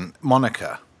lion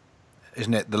moniker,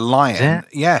 isn't it? The lion. Is it?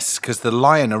 Yes, because the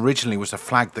lion originally was a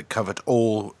flag that covered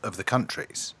all of the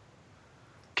countries.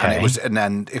 Okay. And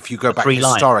then if you go back 3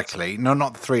 lions. historically, no,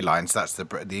 not the 3 lions. That's the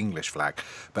English flag,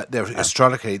 but there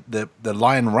historically the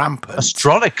lion rampant.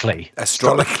 Astrologically.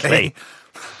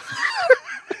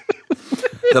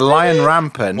 The lion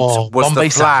rampant was Bombay the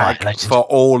flag Sapphire, legend. for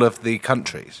all of the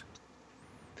countries.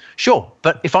 Sure,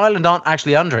 but if Ireland aren't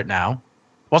actually under it now,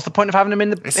 what's the point of having them in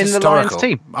the It's Lions historical.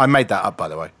 team? I made that up, by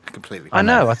the way, completely. I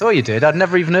know. I thought you did. I'd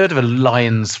never even heard of a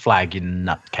Lions flag, you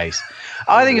nutcase.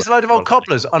 I think it's a load of old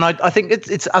cobblers, and I think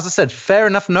it's as I said, fair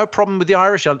enough. No problem with the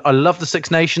Irish. I love the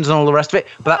 6 Nations and all the rest of it,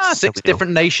 but that's 6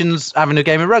 different nations having a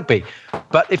game of rugby.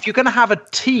 But if you're going to have a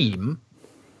team,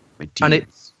 and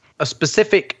it's a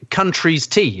specific country's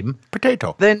team,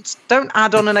 Potato. then don't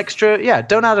add on an extra. Yeah,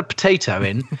 don't add a potato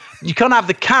in. You can't have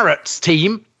the Carrots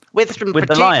team with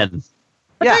the Lions.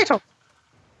 Yeah.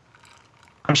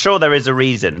 I'm sure there is a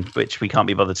reason which we can't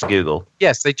be bothered to Google.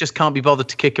 Yes, they just can't be bothered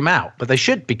to kick him out, but they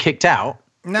should be kicked out.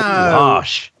 No.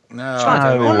 Harsh. No.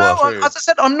 I don't Well, know. no, as I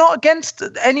said, I'm not against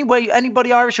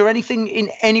anybody Irish or anything in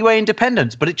any way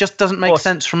independence, but it just doesn't make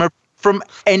sense from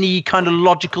any kind of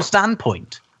logical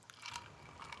standpoint.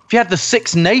 If you had the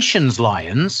 6 Nations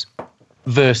Lions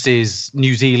versus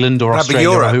New Zealand or Australia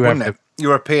Europe, or whoever, wouldn't it?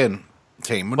 European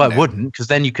team, wouldn't well, it? it wouldn't, because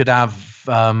then you could have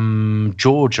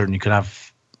Georgia and you could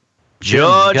have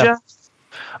Georgia.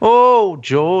 Oh,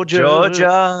 Georgia.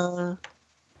 Georgia.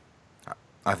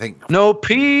 I think No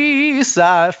peace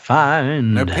I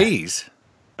find. no peas.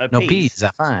 No peace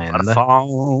I find.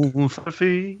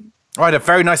 I had a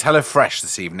very nice Hello Fresh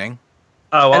this evening.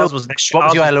 Oh, Hello ours was Fresh. What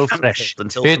was your Hello cancelled Fresh?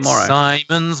 until It's tomorrow.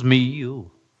 Simon's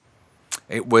meal.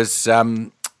 It was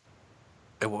what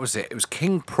was it? It was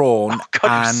king prawn. Oh,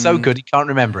 God, it was so good. He can't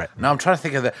remember it. No, I'm trying to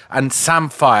think of and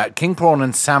samphire, king prawn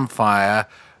and samphire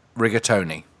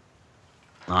rigatoni.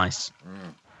 Nice.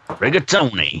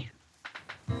 Rigatoni.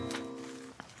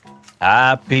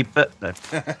 Happy birthday.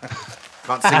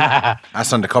 Can't sing.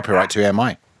 That's under copyright to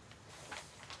EMI.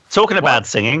 Talking about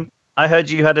singing, I heard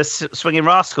you had a Swinging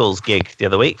Rascals gig the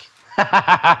other week.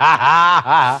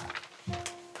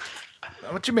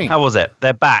 What do you mean? How was it?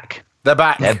 They're back. They're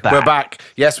back. They're back. We're back.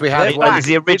 Yes, we had It was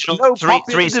the original No popular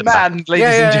threesome demand, ladies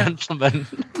Yeah. and gentlemen.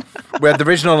 we had the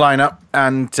original lineup,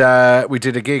 and we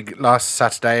did a gig last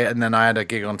Saturday, and then I had a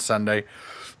gig on Sunday.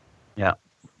 Yeah.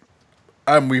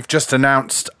 And we've just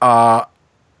announced our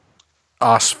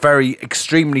very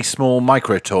extremely small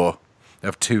micro tour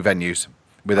of 2 venues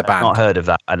with a I've band. not heard of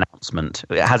that announcement.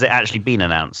 Has it actually been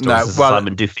announced? Or No, is this well, a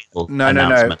Simon Duffield no.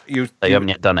 announcement? You haven't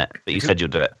yet done it, but you said you'll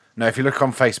do it. No, if you look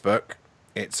on Facebook,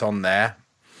 it's on there.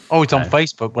 Oh, it's on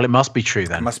Facebook. Well, it must be true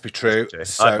then. It must be true.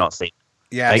 So, I've not seen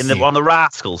it. yeah, On the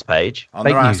Rascals page. on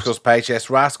the Fake news. Rascals page, yes,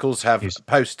 Rascals have News.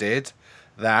 posted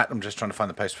that. I'm just trying to find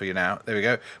the post for you now. There we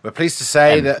go. We're pleased to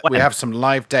say And that we when? have some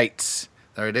live dates.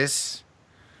 There it is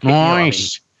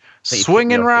Nice. Think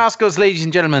Swinging you've- Rascals, ladies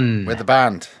and gentlemen. with the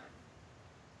band.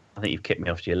 I think you've kicked me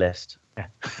off your list.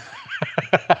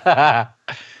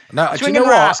 No, do you Swinging know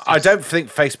what? Rascals. I don't think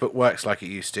Facebook works like it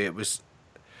used to. It was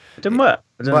It didn't work.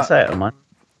 I didn't Well- say it on mine.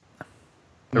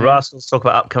 The Rascals talk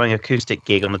about upcoming acoustic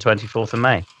gig on the 24th of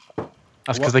May.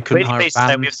 That's because they couldn't Really hire a pleased to say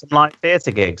band. we have some live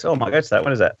theatre gigs. Oh, I might go to that.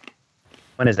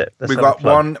 When is it? Let's we've have a got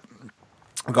plug. one.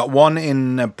 We've got one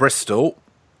in Bristol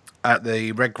at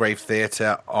the Redgrave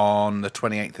Theatre on the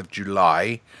 28th of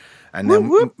July, and then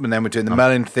we're doing the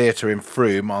Merlin Theatre in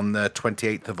Frome on the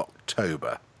 28th of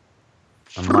October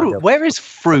I might go- Where is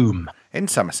Froome? in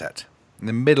Somerset, in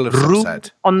the middle of Room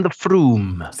Somerset. on the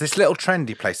Froome. It's this little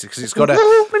trendy place because it's got a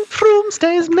and Froome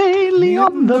stays mainly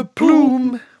on the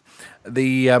plume.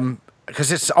 The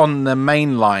because it's on the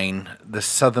main line, the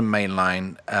southern main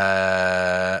line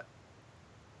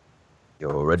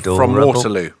You're from adorable.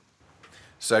 Waterloo.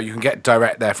 So you can get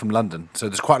direct there from London. So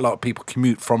there's quite a lot of people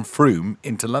commute from Frome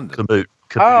into London. Kaboot.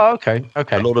 Oh, okay,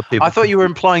 okay. A lot of people I thought you were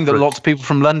from implying that Froome. lots of people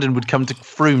from London would come to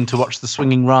Froome to watch the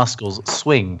Swinging Rascals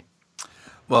swing.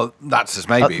 Well, that's just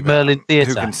maybe. At but Merlin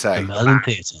Theatre. Who can say? The Merlin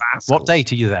Theatre. What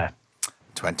date are you there?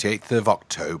 28th of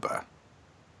October.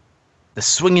 The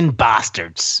Swinging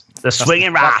Bastards. The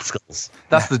Swinging Rascals.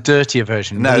 That's the dirtier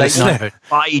version. No, the late this- night version.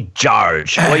 By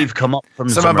George, we've come up from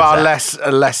Some of our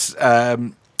Somerset. less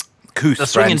couth The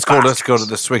Swinging friends called us Bastards.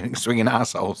 the swinging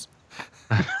assholes,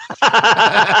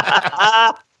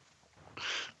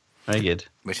 Very good.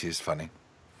 which is funny.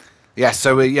 Yeah,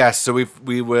 so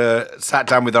we were sat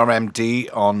down with our MD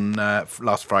on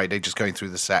last Friday, just going through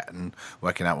the set and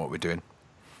working out what we're doing.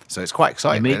 So it's quite You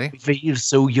exciting, make really. me feel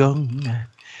so young.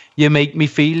 You make me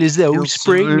feel as though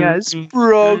spring has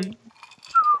sprung.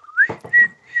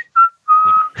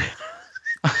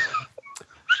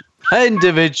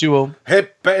 Individual.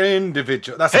 Hip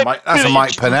individual. That's a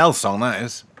Mike Pennell song. That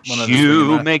is. One of the You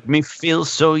swinging- make me feel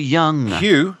so young.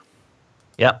 Hugh.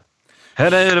 Yep.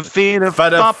 Had a feel of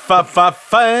Fun.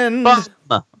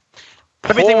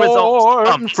 Everything resolves Born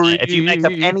bum. If you make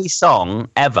up free. any song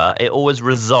ever, it always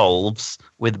resolves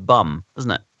with bum, doesn't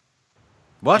it?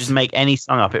 What? Just make any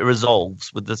song up, it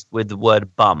resolves with the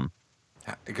word bum.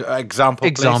 Example, please.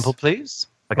 Example, please.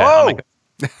 Okay, I'll make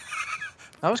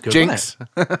That was good. Jinx.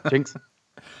 Wasn't it? Jinx.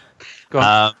 Go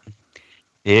on.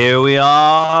 Here we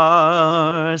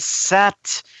are,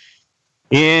 sat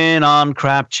in on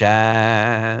Crap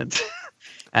Chat.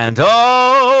 And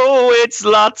oh, it's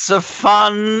lots of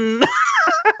fun.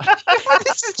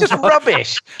 This is just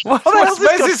rubbish. What- What else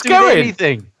where's has this got to do with going?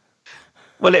 anything?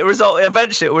 Well,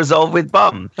 eventually it will resolve with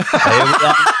bum. Here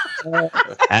we are.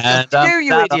 And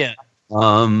You idiot.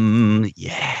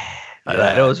 yeah. Like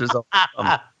that. It always resolves with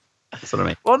bum. That's what I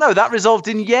mean. Well, no, that resolved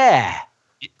in yeah.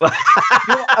 Your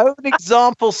own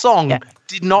example song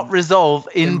did not resolve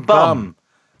in bum.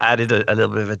 Added a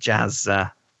little bit of a jazz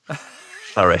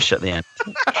flourish at the end.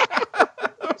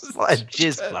 It's like a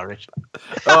jizz flourish.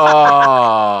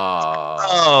 Oh.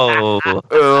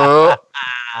 Oh.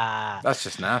 That's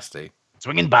just nasty.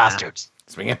 Swinging bastards.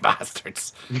 Swinging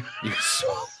bastards. You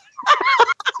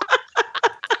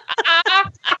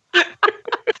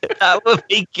That would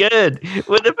be good.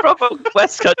 With a proper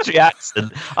West Country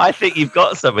accent, I think you've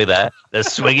got something there. The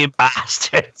Swinging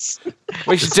Bastards.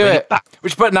 We should do it. We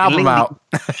should put an album out.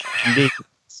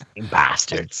 Swinging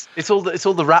Bastards. It's all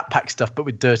the Rat Pack stuff, but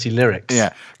with dirty lyrics.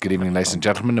 Yeah. Good evening, ladies and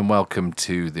gentlemen, and welcome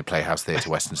to the Playhouse Theatre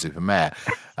Western Supermare.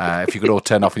 If you could all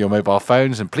turn off your mobile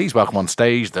phones, and please welcome on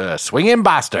stage the Swinging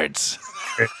Bastards.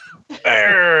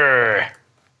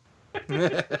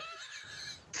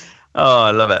 Oh,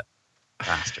 I love it.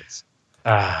 Bastards.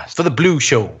 For the Blue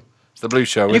Show. It's the Blue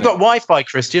Show. You've isn't got it? Wi-Fi,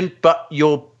 Christian, but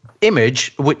your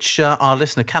image, which our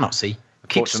listener cannot see,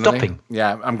 keeps Fortunately. stopping.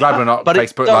 Yeah, I'm glad we're not But it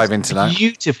Facebook does Live internet.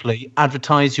 beautifully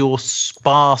advertise your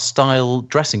spa-style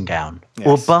dressing gown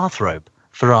or Yes. bathrobe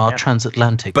for our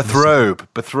transatlantic. Bathrobe.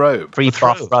 Free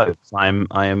Bathrobe. bathrobes.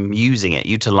 I am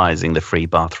utilizing the free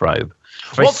bathrobe.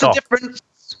 Very What's soft. the difference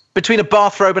between a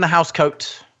bathrobe and a house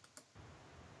coat?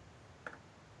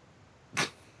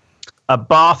 A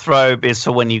bathrobe is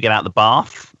for when you get out the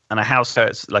bath, and a house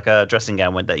coat's like a dressing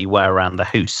gown that you wear around the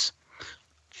house.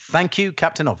 Thank you,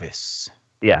 Captain Obvious.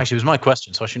 Yeah, Actually, it was my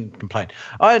question, so I shouldn't complain.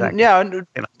 Exactly. Yeah, I think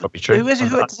that's probably true.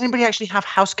 does anybody actually have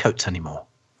house coats anymore?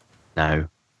 No.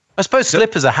 I suppose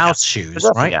slippers are house shoes,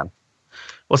 Dressing right? gown.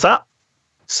 What's that?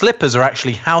 Slippers are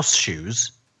actually house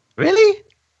shoes. Really?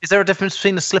 Is there a difference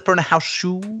between a slipper and a house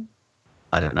shoe?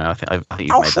 I don't know. I think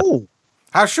you've House made that. shoe.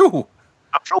 How sure?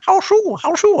 House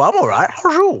shoe. I'm all right. House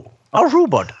shoe,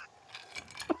 bud.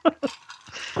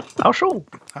 How sure?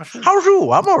 How sure? House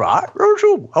shoe. I'm all right. House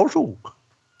shoe.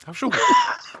 How sure?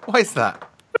 What is that?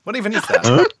 What even is that?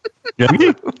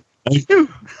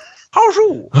 House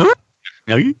shoe.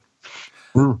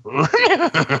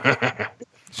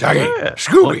 Shaggy.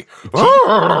 Scooby.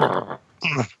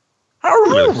 House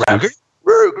shoe. Raggy.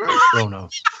 Oh, no.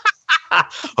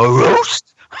 A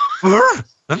roast?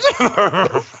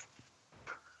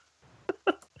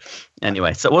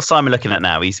 Anyway, so what's Simon looking at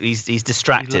now? He's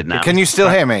distracted now. Can you still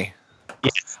hear me?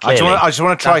 Yes, I clearly. just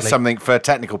want to try Sadly. something for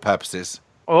technical purposes.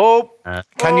 Oh,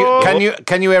 Can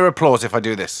you hear applause if I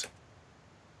do this?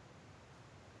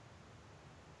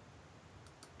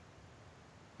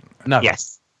 no.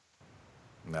 Yes.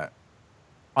 No.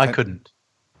 I couldn't.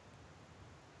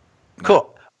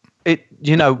 Cool. It,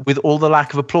 with all the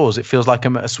lack of applause, it feels like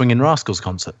I'm at a Swinging Rascals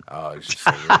concert. Oh, it's just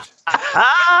so rude.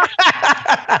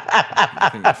 You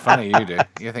think you're funny, you do.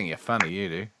 You think you're funny, you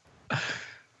do.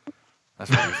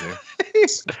 That's what you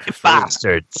do.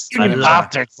 Bastards. I love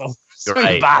Bastards.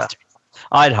 Great. Bastards.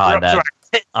 I'd hide that.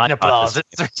 An I'd applause. hide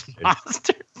It's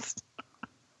bastards.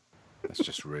 That's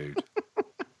just rude.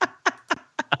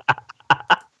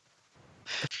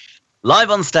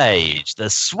 Live on stage, the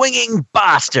Swinging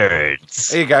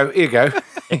Bastards. Here you go. Here you go.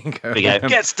 Here we go.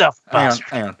 Get stuff, Hang on. bastard.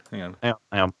 Hang on. Hang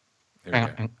on. Here we Hang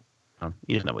go. on. Oh,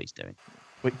 you don't know what he's doing.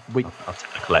 Wait. Our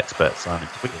technical expert, Simon.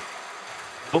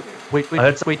 Oh, Wait. I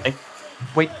heard something.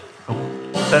 Wait.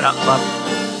 Turn up,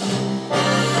 Simon.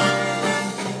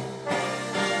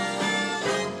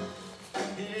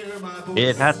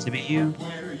 It had to be you.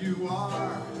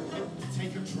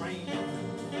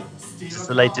 This is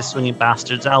the latest Swinging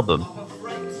Bastards album.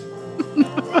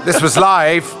 This was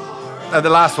live at the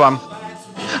last one.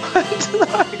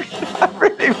 I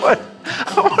really want.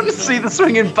 I want to see the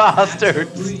Swinging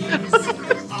Bastards.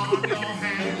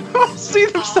 I want to see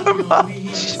them so much.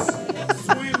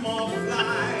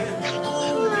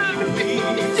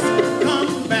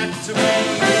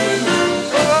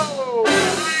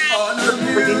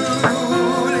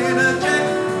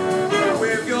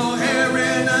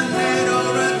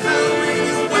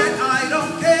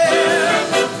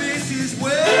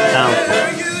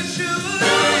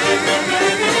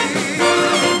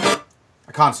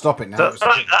 I can't stop it now. So,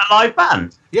 a live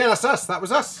band. Yeah, that's us. That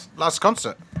was us. Last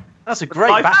concert. That's a great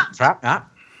Live band. backtrack. That.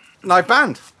 Live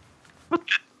band.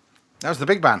 That was the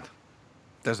big band.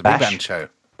 That was the big Bash. band show.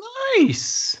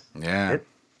 Nice. Yeah.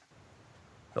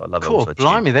 I love it. Cool. also,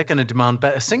 Blimey, they're going to demand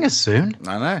better singers soon.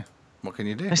 I know. What can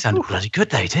you do? They sounded bloody good.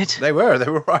 They did. They were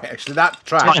right. Actually, that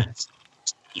track.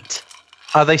 Yeah.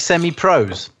 Are they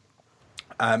semi-pros?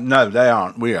 No, they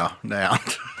aren't. We are. They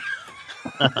aren't.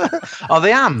 Are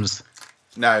they AMs?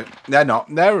 No, they're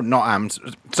not. They're not AMs.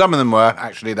 Some of them were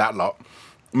actually. That lot.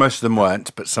 Most of them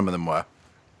weren't, but some of them were.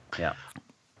 Yeah.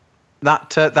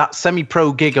 That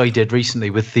semi-pro gig I did recently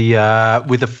with the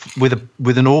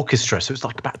with an orchestra, so it's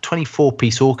like about a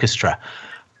 24-piece orchestra,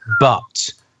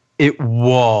 but it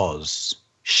was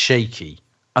shaky,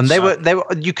 and they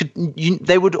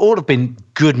would all have been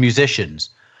good musicians,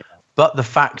 but the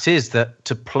fact is that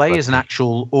to play as an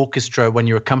actual orchestra when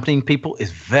you're accompanying people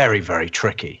is very, very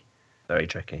tricky. Very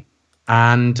tricky.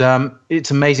 And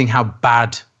it's amazing how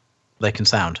bad they can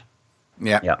sound.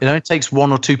 Yeah. Yeah. It only takes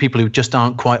one or two people who just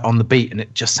aren't quite on the beat, and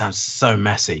it just sounds so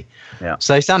messy. Yeah.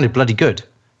 So they sounded bloody good.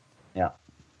 Yeah.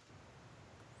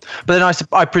 But then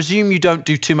I presume you don't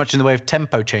do too much in the way of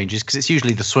tempo changes, because it's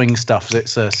usually the swing stuff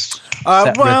that's a set Well,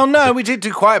 rhythm. no, we did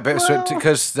do quite a bit of swing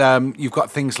because you've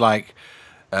got things like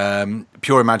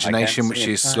Pure Imagination, which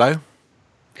is slow.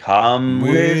 Come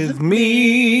with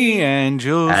me, and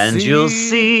you'll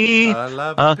see. I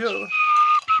love you.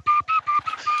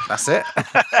 That's it.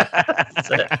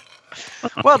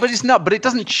 Well, but it's not. But it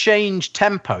doesn't change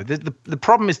tempo. The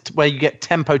problem is where you get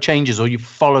tempo changes or you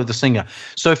follow the singer.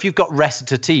 So if you've got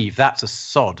recitative, that's a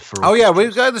sod for. Oh yeah,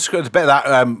 we've got the bit of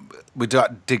that. We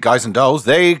did Guys and Dolls.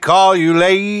 They call you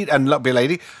lady and luck be a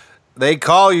lady. They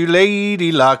call you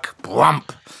Lady Luck.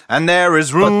 Bwump. And there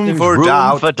is room for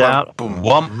doubt. Boom.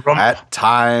 Wump. At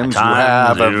times you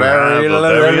times have a you very have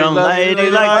a very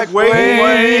unladylike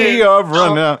way of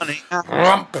running.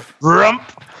 Rump.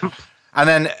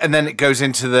 And then it goes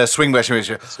into the swing version, which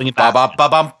is Swing it ba back. ba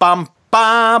ba bum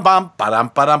bum bum ba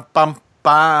dum ba dum bum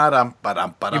ba dum ba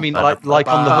dum ba dum. You mean like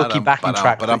on the hooky backing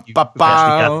track? that you-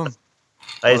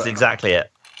 That is exactly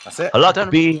it. That's it. I like to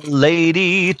be a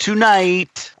lady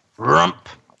tonight. Rump.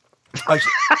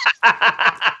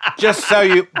 Just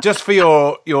for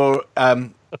your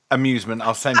amusement,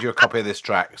 I'll send you a copy of this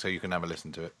track so you can have a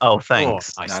listen to it. Oh,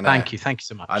 thanks. Oh, nice. No, no. Thank you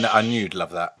so much. I knew you'd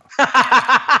love that.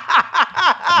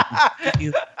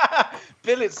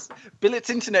 Billet's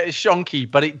internet is shonky,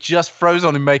 but it just froze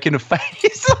on him making a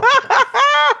face.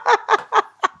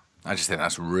 I just think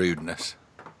that's rudeness.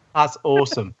 That's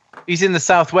awesome. He's in the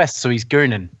southwest, so he's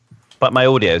gurning. But my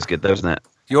audio is good, though, isn't it?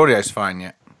 The audio's fine,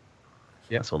 yeah.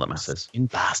 That's all that matters. In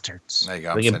bastards. There you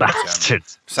go. Swinging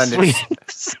bastards.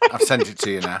 I've sent it to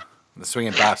you now. The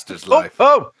Swinging Bastards live.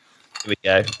 Oh, Here we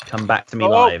go. Come back to me Oh.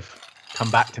 live.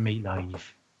 come back to me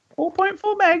live.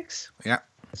 4.4 megs. Yeah.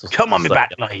 Come on me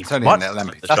back live. It's only What? a little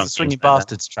MP3. That's the Swinging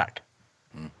Bastards track.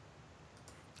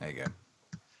 There you go.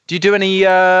 Do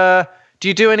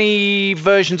you do any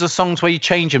versions of songs where you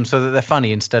change them so that they're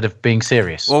funny instead of being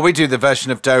serious? Well, we do the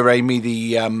version of Do Re Mi,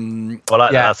 Well,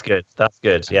 Yeah. that's good. That's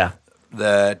good. Yeah.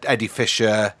 the Eddie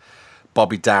Fisher,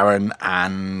 Bobby Darin,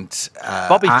 and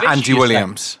Bobby Fischer, Andy you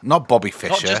Williams. Not Bobby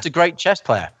Fischer. Not just a great chess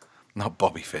player. Not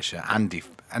Bobby Fischer. Andy.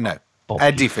 No. Bobby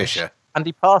Eddie Fisher.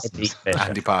 Andy Parsons.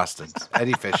 Andy Parsons.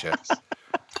 Eddie Fisher.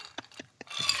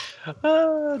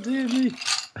 Oh, dear me.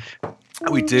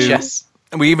 We do. Chess.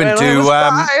 We even When I do. was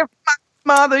five,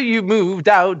 my mother, you moved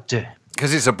out.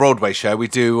 Because it's a Broadway show, we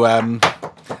do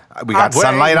We got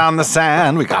sunlight on the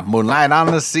sand. We got moonlight on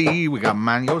the sea. We got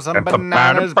mangoes and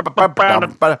bananas. What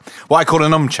I call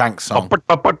an umchank song.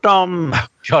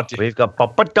 God, We've got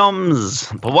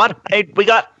poppadoms. But what ain't we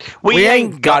got? We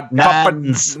ain't got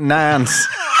nans. nans.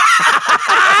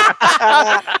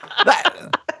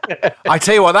 I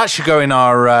tell you what, that should go in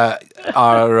our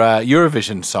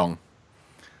Eurovision song.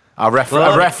 A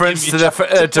reference to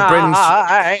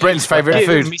Britain's favourite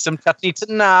food. Give me some chutney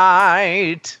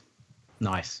tonight.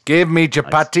 Nice. Give me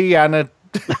chapati and a...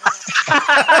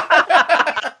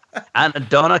 And a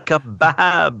doner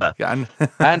kebab.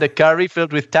 And a curry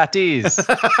filled with tatties.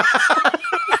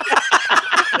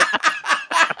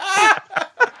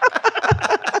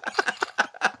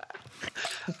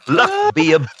 Luck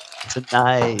be a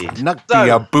tonight. Not be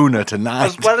a booner tonight.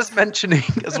 As well as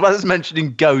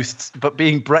mentioning ghosts, but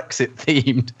being Brexit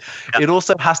themed, it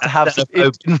also has to have some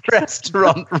Indian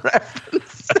restaurant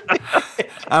reference.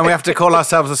 And we have to call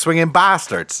ourselves the Swinging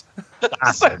Bastards.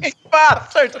 Swinging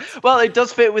Bastards. Well, it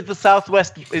does fit with the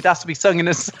Southwest. It has to be sung in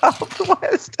a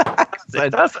Southwest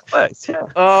accent. That's works, yeah.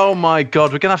 Oh my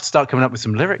God, we're gonna have to start coming up with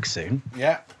some lyrics soon.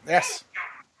 Yeah. Yes.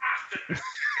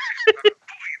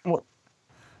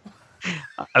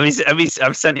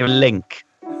 I've sent you a link.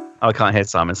 Oh, I can't hear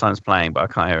Simon. Simon's playing, but I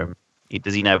can't hear him.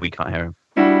 Does he know we can't hear him?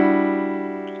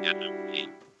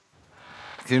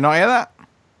 Can you not hear that?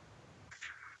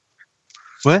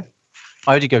 Where? I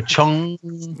already go chong.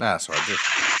 No, that's what I did.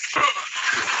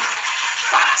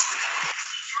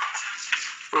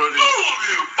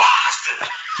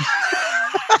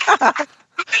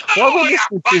 What are we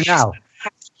listening to now?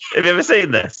 Have you ever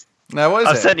seen this? No, what is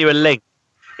I've it? sent you a link.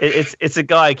 It's a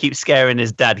guy who keeps scaring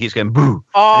his dad. He keeps going, boo.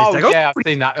 Oh, And he's like, yeah, I've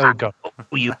seen that. Oh, God. Oh,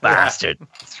 you bastard.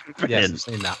 Yes, I've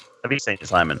seen that. Have you seen it,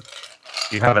 Simon?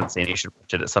 If you haven't seen it, you should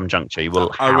watch it at some juncture. You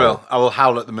will I howl. will. I will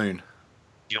howl at the moon.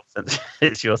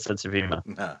 It's your sense of humour.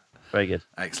 No. Very good.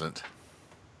 Excellent.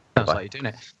 Sounds like you're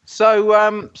doing it.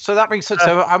 So, so that brings. So,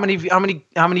 how many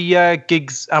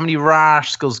gigs? How many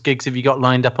Rascals gigs have you got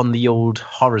lined up on the old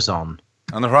horizon?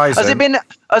 On the horizon. Has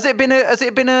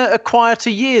it been a quieter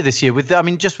year this year?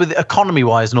 Just with economy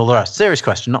wise and all the rest. Serious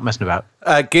question, not messing about.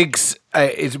 Gigs,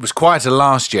 it was quieter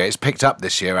last year. It's picked up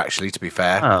this year, actually, to be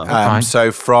fair. Oh, fine.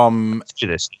 So from Let's do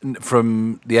this.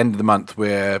 the end of the month,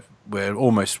 we're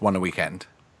almost one a weekend.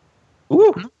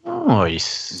 Ooh.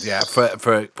 Nice. Yeah,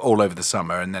 for all over the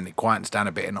summer, and then it quiets down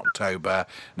a bit in October,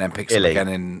 and then picks Really? up again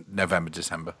in November,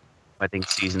 December. Wedding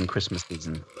season, Christmas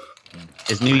season.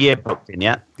 Is New Year booked in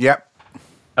yet? Yep.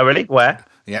 Oh, really? Where?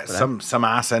 Yeah, some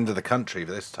ass end of the country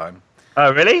for this time.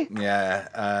 Oh, really?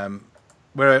 Yeah.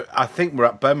 I think we're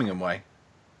up Birmingham way.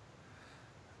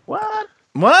 What?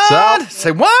 What?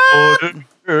 Say what?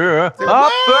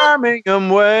 Up Birmingham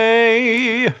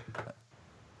way.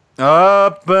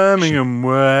 Up Birmingham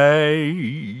way.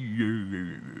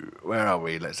 Where are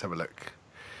we? Let's have a look.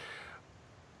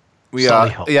 We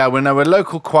Solihull. are. Yeah, we're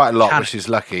local quite a lot, which is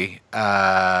lucky.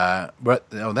 There's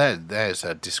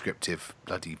a descriptive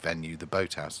bloody venue, the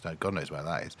Boathouse. No, God knows where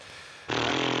that is.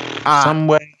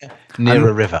 Somewhere near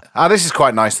a river. This is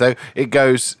quite nice though. It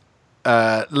goes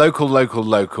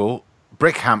local.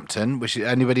 Brickhampton, which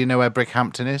anybody know where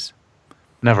Brickhampton is?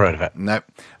 Never heard of it. No.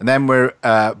 And then we're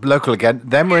local again.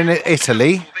 Then we're in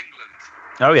Italy.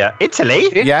 Oh, yeah. Italy?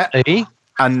 Yeah. Italy?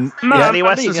 And Italy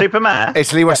Western Supermare?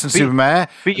 Italy Western Supermare.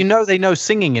 But they know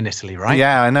singing in Italy, right?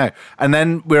 Yeah, I know. And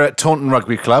then we're at Taunton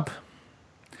Rugby Club.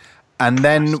 And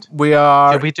then we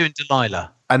are... Yeah, we're doing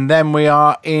Delilah. And then we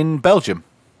are in Belgium.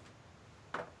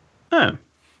 Oh.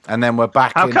 And then we're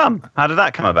back How come? How did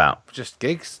that come about? Just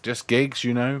gigs,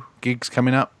 you know. Gigs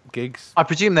coming up, gigs. I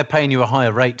presume they're paying you a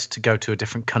higher rate to go to a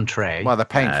different country. Well, they're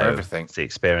paying for No, everything. It's the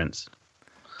experience.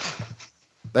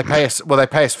 They pay us. Well, they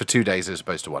pay us for 2 days as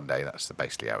opposed to 1 day. That's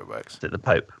basically how it works. Is it the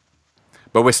Pope?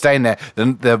 But we're staying there.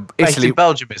 The Based Italy, in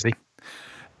Belgium, is he?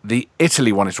 the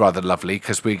Italy one is rather lovely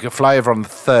because we fly over on the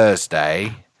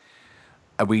Thursday,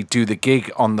 and we do the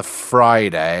gig on the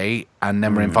Friday, and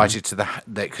then we're invited to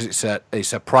because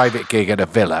it's a private gig at a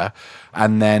villa,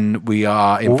 and then we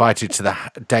are invited to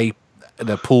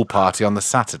the pool party on the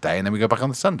Saturday, and then we go back on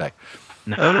the Sunday.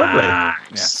 Oh, lovely. Yeah,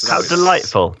 so How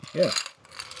delightful. Yeah.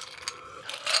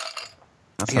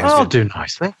 That I'll sounds good. do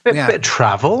nicely. Bit Yeah. of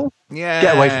travel. Yeah.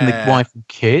 Get away from the wife and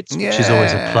kids, which is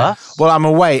always a plus. Well, I'm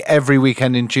away every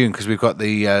weekend in June because we've got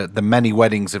the many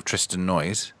weddings of Tristan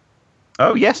Noyes.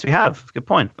 Oh, yes, we have. Good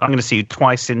point. I'm going to see you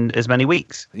twice in as many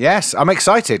weeks. Yes, I'm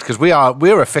excited because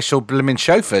we're official blooming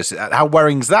chauffeurs. How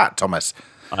worrying's that, Thomas?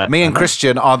 Me and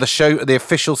Christian are the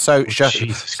official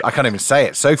Jesus. I can't even say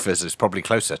it. Sofas is probably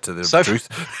closer to the truth.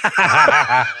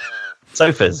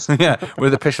 Sofas. Yeah,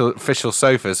 with official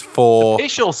sofas for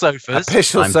Official sofas.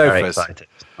 official I'm very sofas. excited.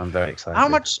 I'm very excited. How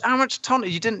much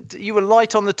tonic? You were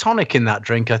light on the tonic in that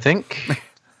drink, I think.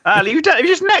 You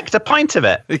just necked a pint of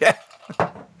it. Yeah,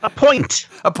 A point.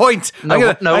 a point. No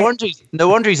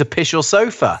wonder he's official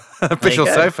sofa. Official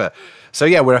There you go. sofa. So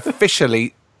yeah, we're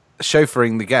officially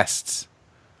chauffeuring the guests.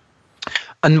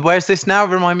 And where's this now?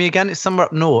 Remind me again. It's somewhere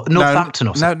up north, Northampton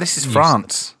or No, something. this is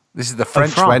France. This is the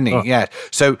French France. wedding. Oh. Yeah.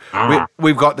 So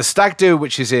we've got the stag do,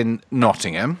 which is in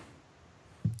Nottingham.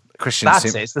 Christian. That's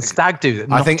it. It's the stag do.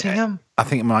 I think Nottingham.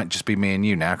 it might just be me and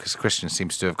you now because Christian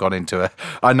seems to have gone into a.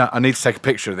 I need to take a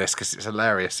picture of this because it's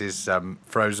hilarious. His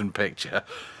frozen picture.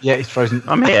 Yeah, it's frozen.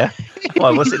 I'm here.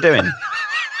 Why? What's it doing?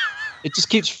 It just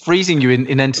keeps freezing you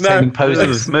in entertaining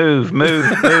poses. Move.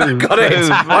 Got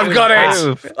it. I've got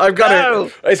it. I've got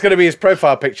it. It's going to be his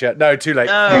profile picture. No, too late.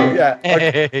 No.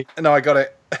 Yeah. I got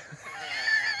it.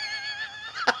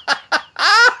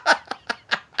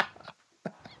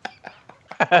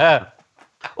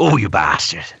 Oh, you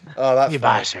bastard. Oh, that's You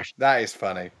funny. bastard. That is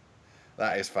funny.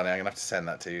 That is funny. I'm going to have to send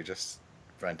that to you just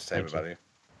for entertainment value.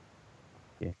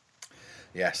 Yeah.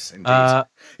 Yes, indeed.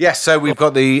 Yes, so we've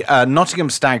got the Nottingham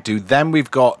stag do, then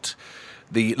we've got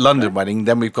the London wedding,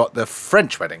 then we've got the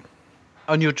French wedding.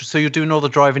 And you're doing all the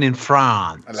driving in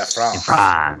France. And La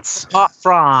France. France.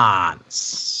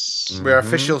 France. We're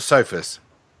official sofas.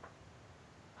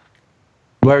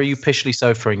 Where are you officially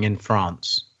sofaing in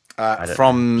France?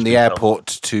 From know. the airport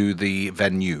to the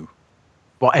venue.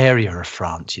 What area of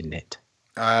France, you knit?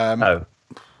 Oh.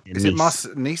 Is it Nice?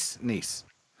 Nice.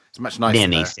 It's much nicer Near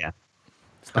there. Nice, yeah.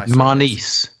 It's nicer,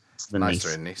 Manice. It's the nicer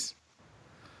Nice. in Nice.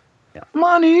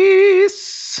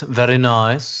 Manice. Very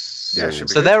nice. Yeah, it should be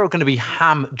So good. they're all going to be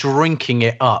drinking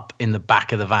it up in the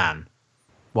back of the van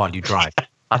while you drive.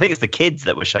 I think it's the kids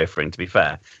that were chauffeuring, to be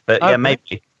fair. But yeah, Okay.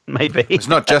 maybe. It's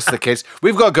not just the kids.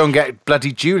 We've got to go and get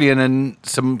bloody Julian and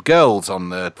some girls on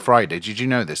the Friday. Did you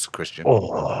know this, Christian?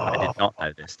 I did not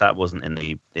know this. That wasn't in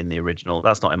the original.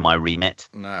 That's not in my remit.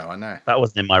 No, I know. That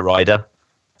wasn't in my rider.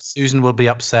 Susan will be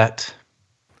upset.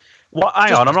 What?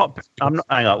 Hang on. I'm not.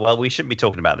 Hang on. Well, we shouldn't be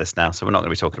talking about this now, so we're not going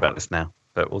to be talking about this now.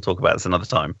 But we'll talk about this another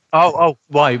time. Oh,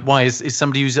 why? Why is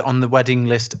somebody who's on the wedding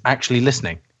list actually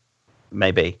listening?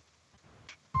 Maybe.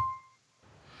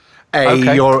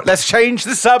 Okay. Let's change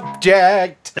the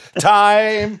subject.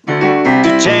 Time.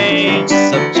 To change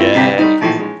subject.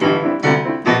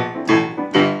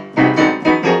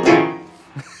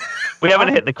 We haven't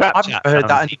hit the crap I've chat. never heard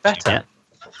that any better. yet.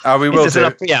 Oh, we Is will this do.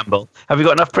 enough preamble? Have we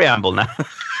got enough preamble now?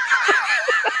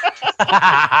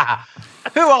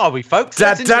 Who are we, folks? Da,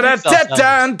 Let's da, da, introduce da,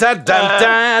 ourselves. da,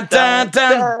 da, da, da,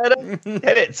 da.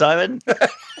 Hit it, Simon.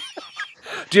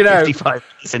 Do you know? 55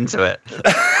 minutes into it.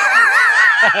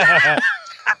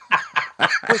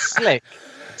 We're slick.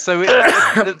 So,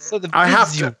 the I have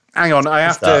visual- to. Hang on. I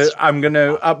have to. Starts. I'm going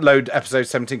to upload episode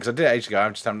 17 because I did it ages ago. I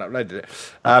just haven't uploaded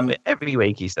it. Every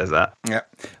week he says that. Yeah.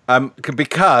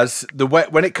 Because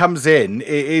when it comes in, it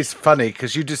is funny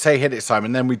because you just say hit it,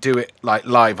 Simon, then we do it like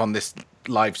live on this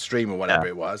live stream or whatever Yeah.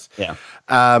 it was. Yeah.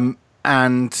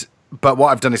 But what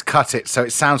I've done is cut it so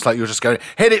it sounds like you're just going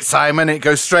hit it, Simon. It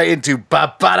goes straight into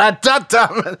ba ba da da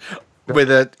da with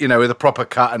a proper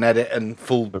cut and edit and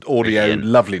full audio Brilliant.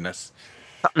 loveliness.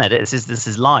 No, this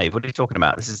is live. What are you talking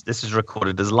about? This is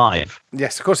recorded as live.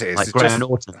 Yes, of course it is. Like It's Graham just-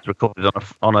 Norton's recorded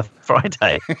on a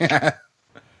Friday,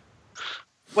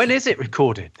 When is it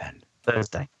recorded then?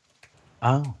 Thursday.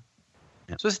 Oh.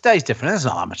 Yeah. So this day's different. It's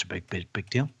not that much a big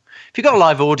deal. If you've got a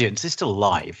live audience, it's still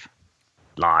live.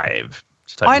 Live.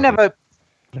 Just I open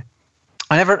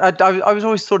was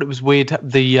always thought it was weird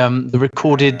the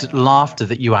recorded laughter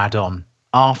that you add on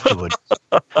afterwards.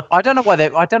 I don't know why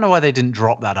they didn't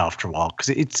drop that after a while because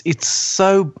it's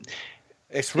so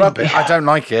It's rubbish. I don't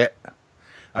like it.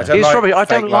 I don't it's like rubbish. I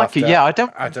fake don't like it. laughter. Yeah, I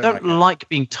don't like it. like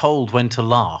being told when to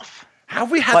laugh.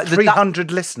 Have we had Like the-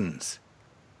 300 listens?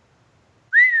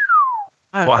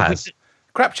 What has?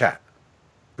 Crap chat.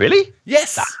 Really?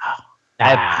 Yes.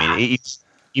 I mean,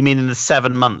 you mean in the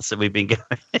 7 months that we've been going?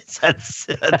 It's had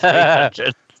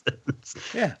 300.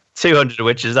 Yeah. 200 of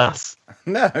which is us.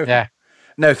 No. Yeah.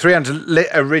 No, 300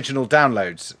 original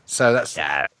downloads. So that's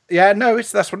Yeah. no,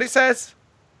 that's what it says.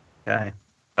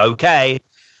 Okay,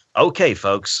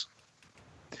 folks.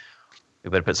 We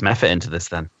better put some effort into this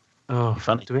then. Oh,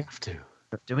 Funny. do we have to?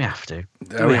 Do we have to?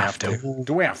 Do we have to?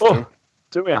 Do we have to? Oh,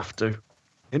 do we have to?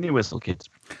 In your whistle, kids.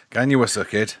 Can you whistle,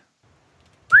 kid?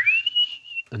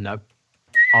 No.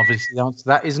 Obviously, the answer to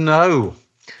that is no.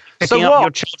 Picking So up what? your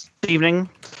child this evening,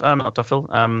 not Duffel.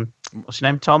 What's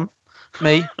your name? Tom.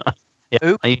 Me? Yeah.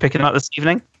 Who? Are you picking them up this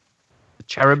evening? The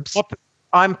cherubs.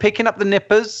 I'm picking up the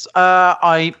nippers.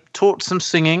 I taught some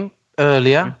singing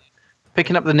earlier.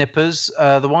 Picking up the nippers.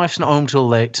 The wife's not home till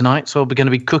late tonight, so we're going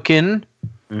to be cooking.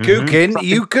 Cooking?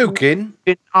 You cooking?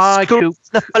 I cook.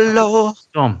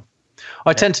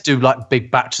 I tend to do like big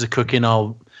batches of cooking.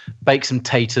 I'll bake some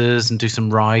taters and do some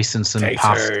rice and some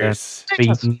pasta,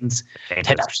 beans,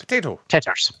 taters,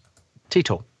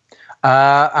 Tito.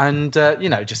 And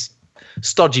just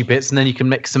stodgy bits, and then you can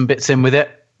mix some bits in with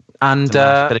it. And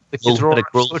the kids are all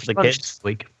for lunch this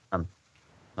week.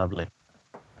 Lovely.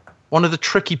 One of the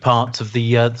tricky parts of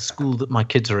the school that my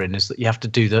kids are in is that you have to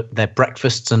do their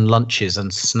breakfasts and lunches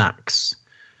and snacks.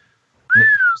 And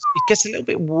it gets a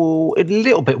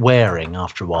little bit wearing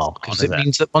after a while, because it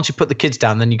means that once you put the kids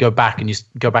down, then you go back and you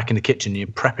go back in the kitchen and you're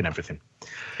prepping everything.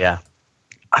 Yeah.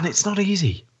 And it's not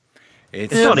easy.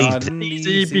 It's not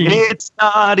easy. It's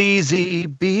not easy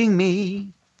being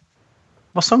me.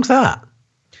 What song's that?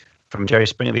 From Jerry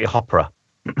Springer, the opera.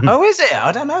 Oh, is it?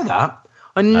 I don't know that.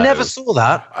 I never saw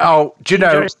that. Oh, do you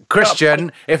know,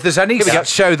 Christian, if there's any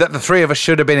show that the three of us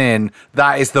should have been in,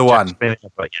 that is the one.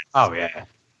 Oh, yeah.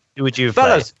 Who would you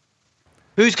Fellas,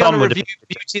 play? who's going to review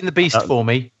Beauty and the Beast for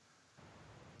me?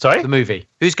 Sorry? The movie.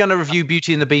 Who's going to review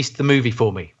Beauty and the Beast, the movie,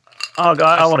 for me? Oh,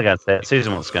 I want to go and see it.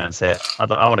 Susan wants to go and see it. I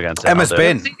want to go and see it. Emma's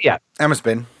been. Yeah. Emma's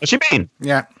been. Has she been?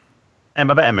 Yeah. I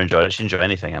bet Emma enjoyed it. She enjoyed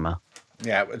anything, Emma.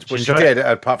 Yeah, well, she did,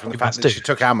 apart from the fact that she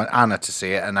took Anna to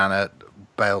see it, and Anna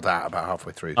bailed out about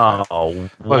halfway through. Oh,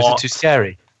 was it too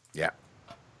scary? Yeah.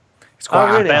 It's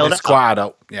quite really? it's quite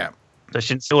adult. Yeah. So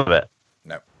she didn't see all of it?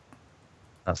 No.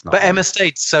 That's not. But Emma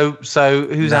stayed. So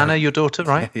who's Anna, your daughter,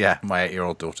 right? Yeah, my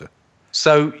 8-year-old daughter.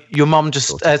 So your mum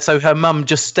so her mum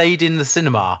just stayed in the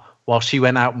cinema while she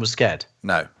went out and was scared?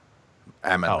 No.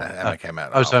 Emma came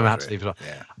out. Oh, so Emma had to leave as well.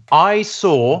 Yeah. I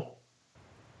saw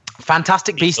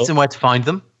Fantastic Beasts and Where to Find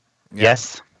Them.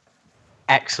 Yes.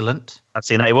 Excellent. I've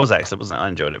seen that. It was excellent, wasn't it? I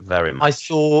enjoyed it very much. I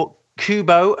saw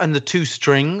Kubo and the Two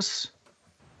Strings.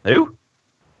 Who?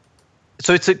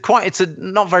 So it's a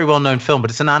not very well known film,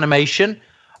 but it's an animation.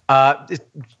 It's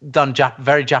done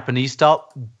very Japanese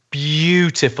style.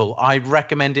 Beautiful. I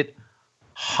recommend it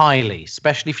highly,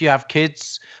 especially if you have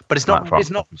kids. But it's not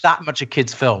that much a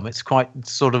kids' film. It's quite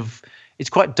it's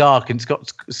quite dark and it's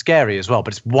got scary as well.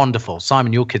 But it's wonderful.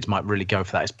 Simon, your kids might really go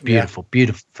for that. It's beautiful,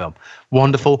 beautiful film.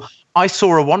 Wonderful. I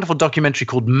saw a wonderful documentary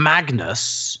called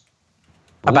Magnus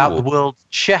about the world's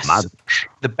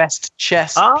the best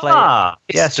chess player.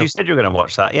 Yes, you said you were going to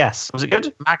watch that. Yes, was it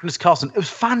good? Magnus Carlsen. It was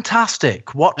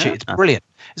fantastic. Watch it. It's brilliant.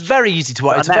 It's very easy to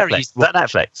watch. It's very easy to watch. Is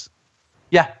that Netflix?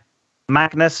 Yeah.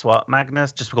 Magnus? What?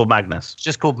 Magnus? Just called Magnus. It's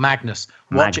just called Magnus.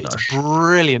 Watch it. It's a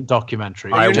brilliant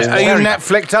documentary. Are you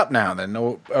Netflixed up now then,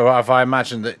 or have I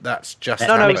imagined that's just?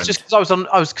 No. It's just because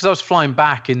I was flying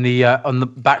back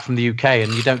back from the UK,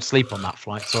 and you don't sleep on that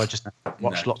flight, so I just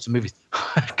watched lots of movies.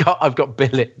 I've got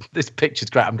Billy. This picture's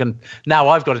great. I've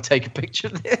got to take a picture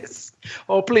of this.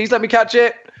 Oh, please let me catch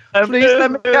it. Please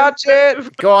let me catch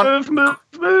it. Go on. Move.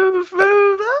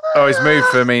 Oh, he's moved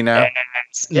for me now.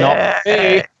 It's not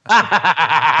me.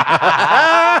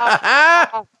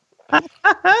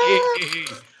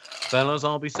 Fellas,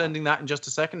 I'll be sending that in just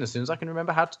a second as soon as I can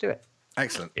remember how to do it.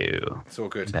 Excellent. Ew. It's all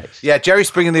good. Nice. Yeah, Jerry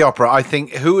Springer the Opera. I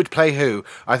think who would play who?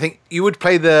 I think you would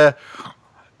play the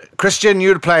Christian. You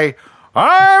would play.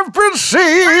 I've been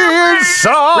seeing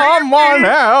someone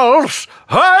else.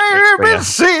 I've been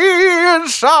seeing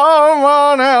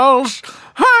someone else.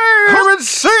 I've been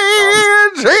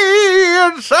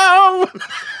seeing someone.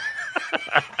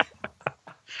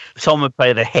 Tom would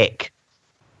play the hick.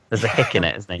 There's a hick in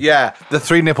it, isn't he? Yeah, the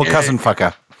 3-nipple cousin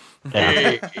fucker.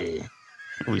 Yeah.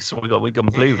 we got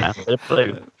blue now.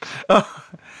 Blue.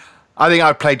 I think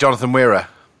I'd play Jonathan Weir.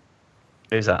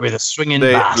 Who's that? With a swinging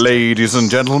bass. Ladies and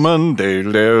gentlemen,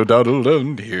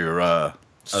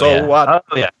 so what?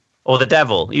 Oh yeah. Or the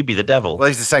devil. You'd be the devil. Well,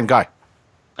 he's the same guy.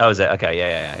 Oh, is it? Okay.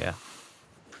 Yeah.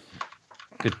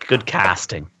 Good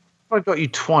casting. I've got you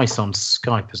twice on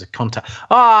Skype as a contact.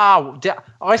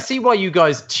 I see why you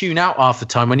guys tune out half the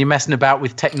time when you're messing about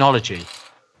with technology.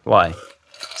 Why?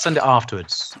 Send it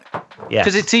afterwards. Yeah.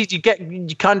 Because it's easy.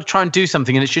 You kind of try and do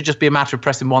something, and it should just be a matter of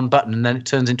pressing one button, and then it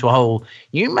turns into a whole.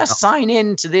 You must sign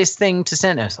in to this thing to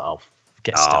send us. Oh,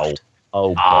 get stuffed.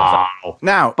 Oh, bother.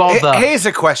 Now, Bother. Here's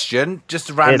a question, just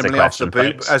randomly off the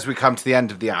boot, folks. as we come to the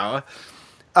end of the hour.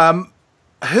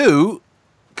 Who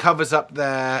covers up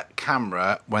their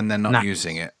camera when they're not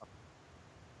using it?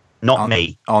 Not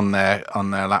me. On their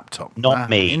laptop.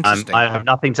 Not me. Interesting. I have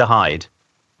nothing to hide.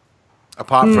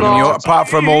 Apart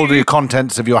from all the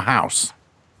contents of your house.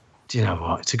 Do you know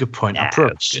what? It's a good point. Yeah, I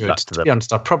probably good should. luck to To be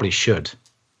honest, I probably should.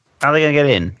 How are they going to get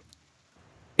in?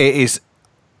 It is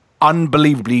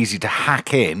unbelievably easy to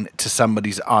hack in to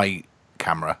somebody's eye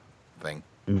camera thing.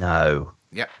 No.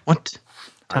 Yep. What?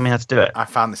 Tell me how to do it. I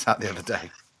found this out the other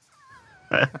day.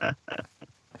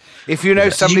 If you know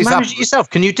Did you somebody's up, manage it yourself?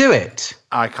 Can you do it?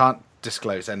 I can't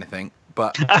disclose anything,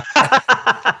 but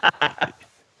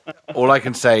all I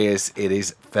can say is it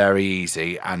is very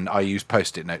easy, and I use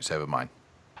post-it notes over mine.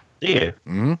 Do you?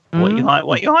 Mm-hmm. What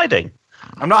are you hiding?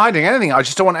 I'm not hiding anything. I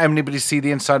just don't want anybody to see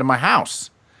the inside of my house.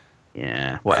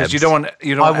 Yeah. Because you don't want.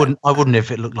 I wouldn't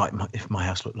if it looked like if my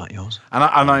house looked like yours. And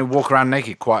I walk around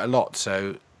naked quite a lot,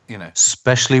 so you know.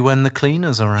 Especially when the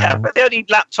cleaners are Yeah, around. but the only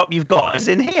laptop you've got is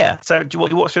in here. So do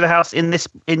you walk through the house in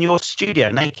your studio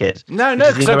naked? No, Which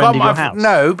is because the I've other got end of your house?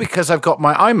 no, because I've got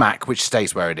my iMac which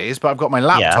stays where it is, but I've got my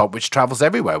laptop which travels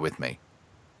everywhere with me.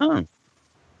 Oh.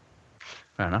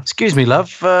 Fair enough. Excuse me,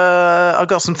 love. I've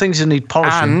got some things that need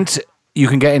polishing. And you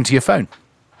can get into your phone.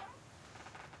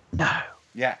 No.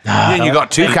 Yeah, you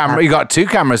got two cameras. You got two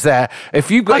cameras there.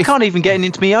 If you got, I can't even get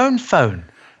into my own phone.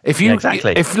 if you Yeah,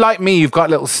 exactly. if like me, you've got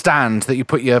a little stand that you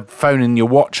put your phone and your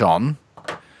watch on.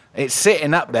 It's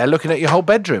sitting up there looking at your whole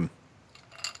bedroom.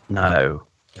 No.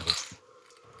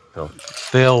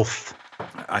 Filth.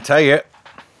 I tell you,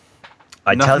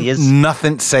 I tell you.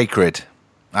 nothing's sacred.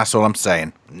 That's all I'm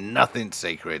saying. Nothing's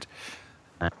sacred.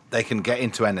 They can get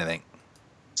into anything.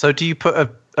 So do you put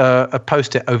a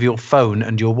post-it over your phone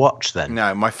and your watch then?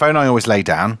 No, my phone I always lay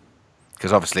down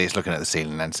because obviously it's looking at the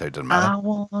ceiling then, so it doesn't matter. I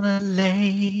wanna lay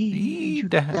you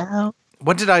down.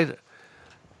 What did I?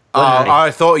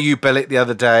 I thought of you, Billy, the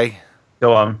other day.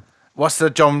 Go on. What's the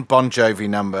John Bon Jovi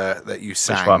number that you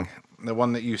sang? one? The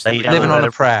one that you Lay sang. Down. Living on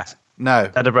a prayer. No,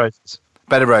 Bed of Roses.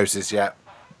 Bed of Roses. Yeah,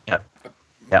 Yep.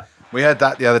 Yep. we heard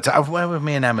that the other time. Where were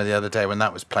me and Emma the other day when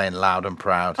that was playing loud and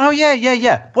proud? Oh,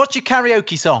 yeah. What's your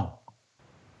karaoke song?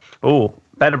 Oh,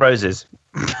 Bed of Roses.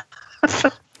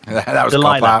 That was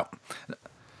Delilah. cop out.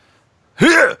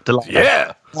 Yeah, Delilah.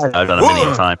 yeah. I've done a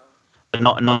million times. But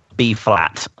not B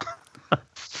flat.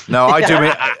 No,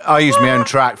 I use my own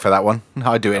track for that one.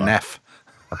 I do it in F.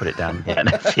 I put it down. Yeah.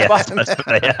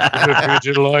 Yeah.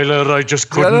 Delilah, I just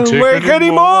Couldn't wake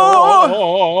anymore.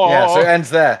 Yeah, so it ends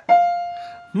there.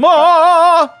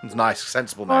 More. It's nice,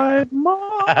 sensible now.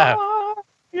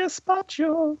 Yes, but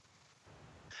you.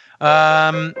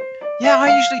 Yeah,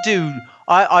 I usually do.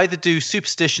 I either do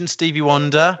Superstition, Stevie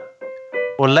Wonder,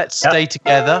 or Let's Stay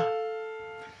Together.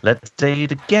 Let's stay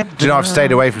together. Do you know, I've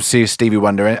stayed away from Stevie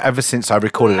Wonder ever since I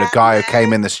recorded a guy who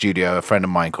came in the studio, a friend of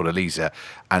mine called Eliza,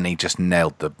 and he just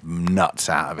nailed the nuts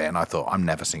out of it. And I thought, I'm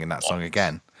never singing that song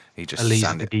again. He just Eliza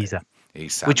sounded the geezer. He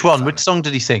sounded Which one? funny. Which song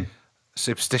did he sing?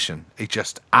 Superstition. He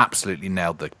just absolutely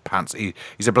nailed the pants.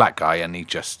 He's a black guy, and he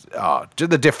just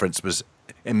the difference was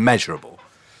immeasurable.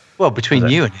 Well, between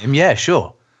you and him, yeah,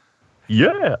 sure.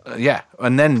 Yeah. Yeah,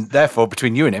 and then therefore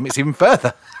between you and him, it's even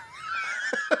further.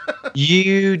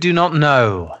 You do not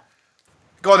know.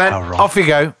 Go on then, All right. off you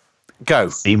go. Go.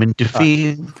 Seeming to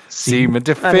feel. Seem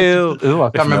to feel. Ooh, I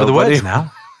can't remember the words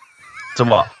now. To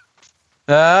what?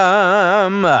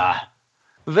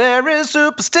 Very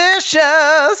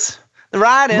superstitious. The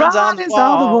writings on the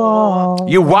wall.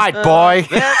 You white boy.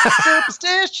 Very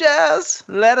superstitious.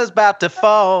 Letters about to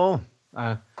fall.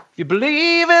 You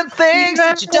believe in things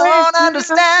that you don't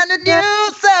understand and you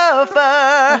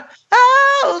suffer.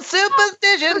 Oh,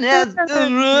 superstition. Yes. I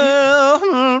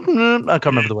can't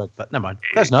remember the word, but never mind.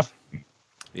 That's enough.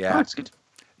 Yeah. That's good.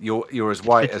 You're as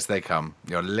white as they come.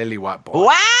 You're a lily white boy.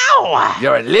 Wow.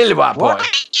 You're a lily white boy.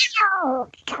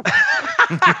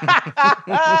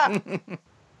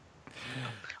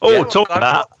 Oh, talk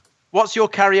about What's your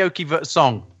karaoke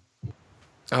song?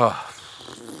 Oh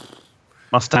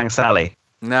Mustang Sally.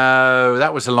 no,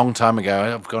 that was a long time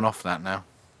ago. I've gone off that now.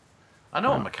 I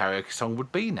know what my karaoke song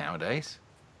would be nowadays.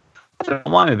 I don't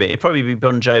know why it'd be. It'd probably be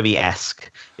Bon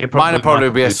Jovi-esque. Mine would probably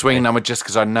be a swing number just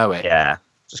because I know it. Yeah,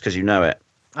 just because you know it.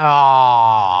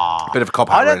 Ah, Bit of a cop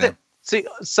I out, don't really. think. See,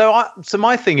 so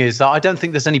my thing is that I don't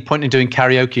think there's any point in doing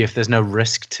karaoke if there's no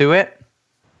risk to it.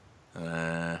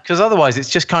 Because otherwise, it's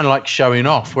just kind of like showing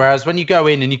off. Whereas when you go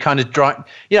in and you kind of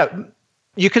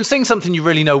you can sing something you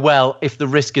really know well if the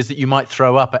risk is that you might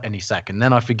throw up at any second.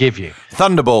 Then I forgive you.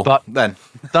 Thunderball. But- then.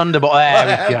 Thunderbolt.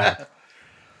 There we go.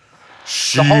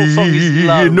 The whole song is She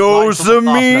low, knows right from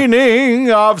the the last note.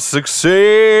 meaning of success.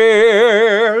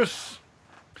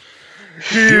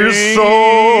 His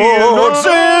soul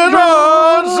says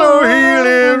on, so he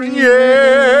lives,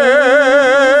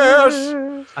 yes.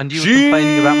 And you were She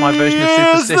complaining about my version of is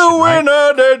Superstition, the right?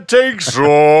 winner that takes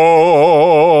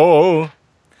all.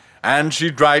 And she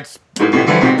writes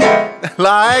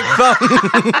like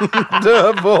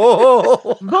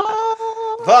thunderbolt.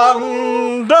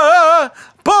 Thunderball!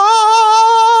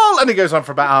 And it goes on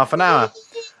for about half an hour.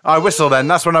 I whistle then.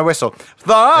 That's when I whistle.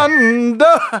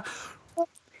 Thunder!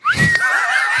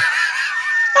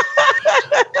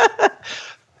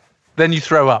 Then you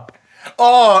throw up.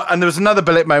 Oh, and there was another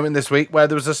Billet moment this week where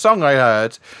there was a song I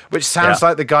heard which sounds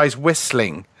like the guy's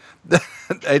whistling.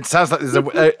 It sounds like there's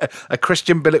a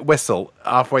Christian Billet whistle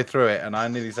halfway through it, and I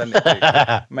nearly sent it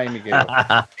to you. Made me giggle.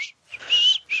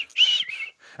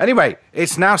 Anyway,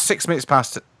 it's now 6 minutes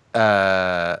past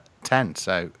 10,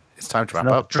 so it's time to wrap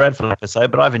Not a up. dreadful episode,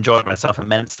 but I've enjoyed myself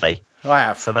immensely. I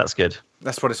have. So that's good.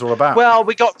 That's what it's all about. Well,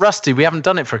 we got rusty. We haven't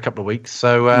done it for a couple of weeks,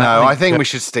 so no, I think we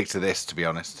should stick to this, to be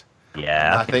honest.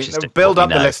 Yeah. I think build up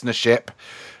the listenership.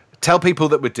 Tell people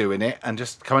that we're doing it and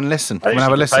just come and listen. Come and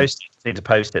have a listen. Need to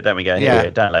post it, don't we? Go, Yeah.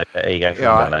 here, download it. Here you go. Yeah,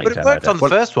 Download, but it download worked on the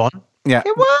first one. Yeah.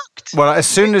 It worked. Well, as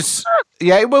soon as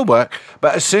it will work.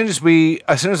 But as soon as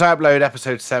I upload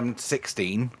episode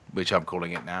 716, which I'm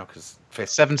calling it now because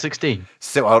 716.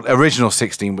 Original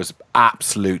 16 was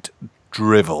absolute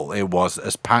drivel. It was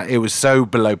it was so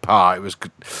below par.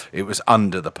 It was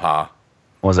under the par.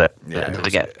 Was it? Yeah, Did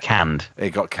it get canned?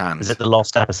 It got canned. Is it the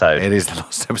lost episode? It is the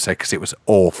last episode because it was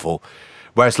awful.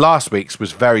 Whereas last week's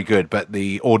was very good, but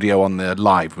the audio on the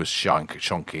live was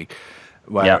shonky.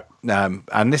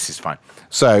 And this is fine.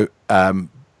 So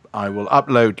I will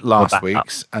upload last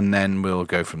week's, and then we'll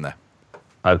go from there.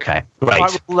 Okay, great.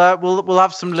 Right, we'll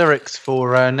have some lyrics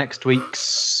for next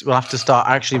week's. We'll have to start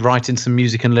actually writing some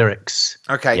music and lyrics.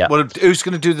 Okay. Yeah. Well, who's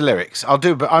going to do the lyrics? I'll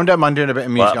do, but I don't mind doing a bit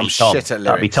of music. Well, I'm Tom. shit at lyrics.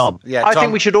 That'd be Tom. Yeah, I Tom.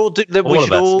 think we should all do. All We of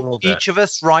should us, all we'll do each of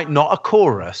us write not a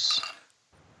chorus,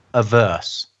 a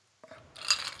verse,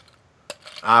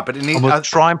 But it needs. and we'll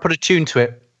try and put a tune to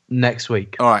it next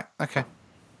week. All right. Okay.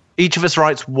 Each of us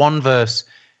writes one verse.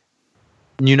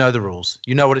 And you know the rules.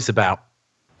 You know what it's about.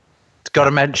 It's got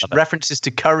to mention references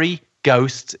to curry,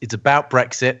 ghosts. It's about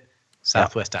Brexit.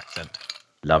 Southwest accent.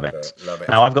 Love it. Love it.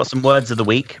 Now I've got some words of the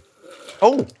week.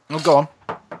 Oh, Go on.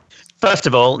 First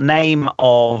of all, name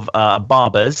of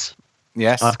barbers.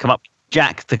 Yes. I've come up with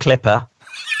Jack the Clipper.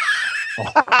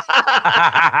 Very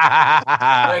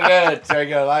good. Very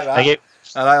good. I like that. Thank you.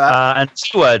 I like that. And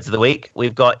 2 words of the week.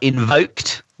 We've got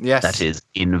invoked. Yes. That is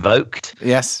invoked.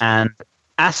 Yes. And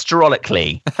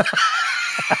astrologically.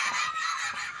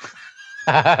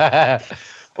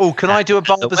 oh, can I do a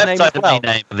The barber's name as website well?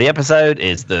 name of the episode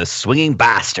is The Swinging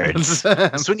Bastards.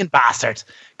 Swinging bastard.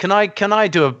 Can I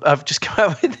do I've just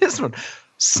come out with this one.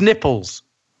 Snipples.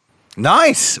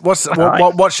 Nice. What's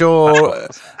your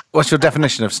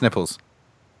definition of snipples?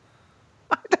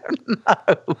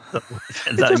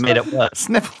 Is that made it worse?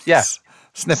 Snipples. Yeah.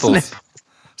 Snipples.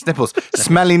 Snipples.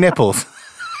 Smelly nipples.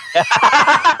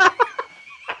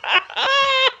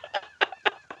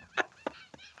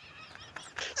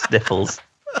 Sniffles.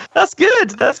 That's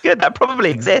good. That's good. That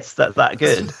probably exists. That's that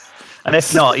good. And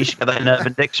if not, you should get that in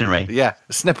Urban Dictionary. Yeah.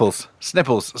 Snipples.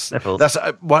 Snipples. Sniffles. That's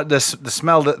what the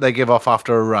smell that they give off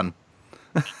after a run.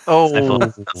 Oh,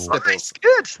 Sniffles. That's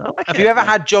good. I like have it. you ever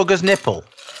had jogger's nipple?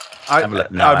 Have a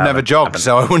look. No, I've I never haven't. jogged,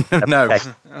 so I wouldn't know.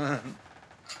 Okay.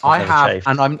 I have a have, shave.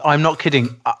 and I'm not kidding.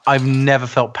 I've never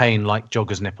felt pain like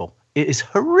jogger's nipple. It is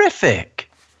horrific.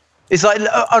 It's like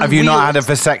Have you not unreal. had a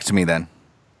vasectomy then?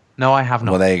 No, I have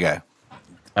not. Well, there you go.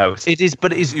 Oh, It is,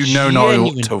 but it is You know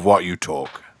genuine. not of what you talk.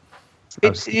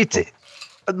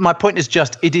 My point is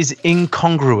just, it is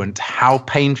incongruent how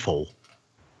painful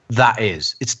that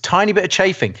is. It's a tiny bit of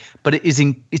chafing, but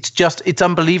it's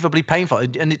unbelievably painful,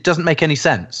 and it doesn't make any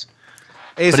sense.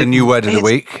 Here's But a new word of the it's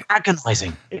week.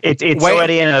 Agonizing. it's Wait.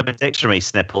 already in Urban Dictionary,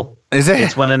 snipple. Is it?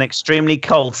 It's when an extremely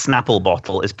cold Snapple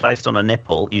bottle is placed on a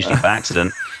nipple, usually by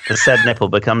accident. The said nipple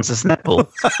becomes a snipple.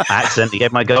 I accidentally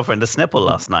gave my girlfriend a snipple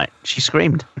last night. She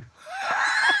screamed.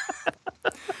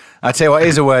 I tell you what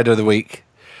is a word of the week.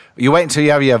 You wait until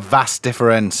you have your vas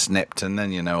deferens snipped, and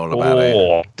then you know all about it.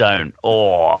 Oh, don't.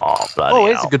 Oh, bloody Oh,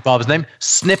 it's hell. a good barber's name.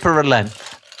 Snipper a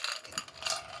length.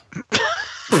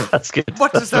 That's good.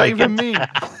 What That's does that very even good. mean?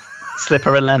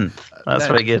 Slipper a length. That's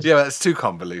very good. Yeah, that's too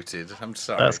convoluted. I'm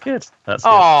sorry. That's good. That's good.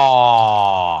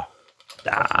 Oh,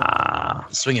 Ah.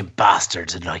 swinging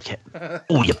bastards would like it.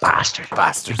 Oh, you bastard.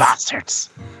 Bastards. Bastards.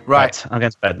 Right. I'm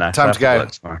going to bed now. Time I to have go.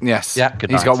 work tomorrow. Yes. Yeah, good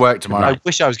He's night. got work Good tomorrow. I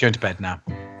wish I was going to bed now.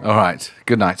 All right.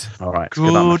 Good night. All right.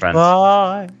 Good night, my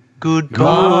friends. Goodbye.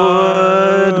 Goodbye.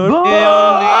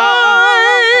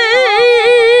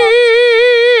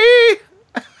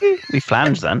 We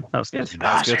flanged then. That was good.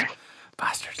 That's good.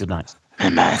 Bastards. Good night.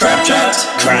 Crap chat,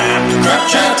 crap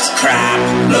chat, crap.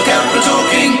 Look out, we're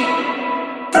talking.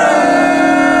 Crap.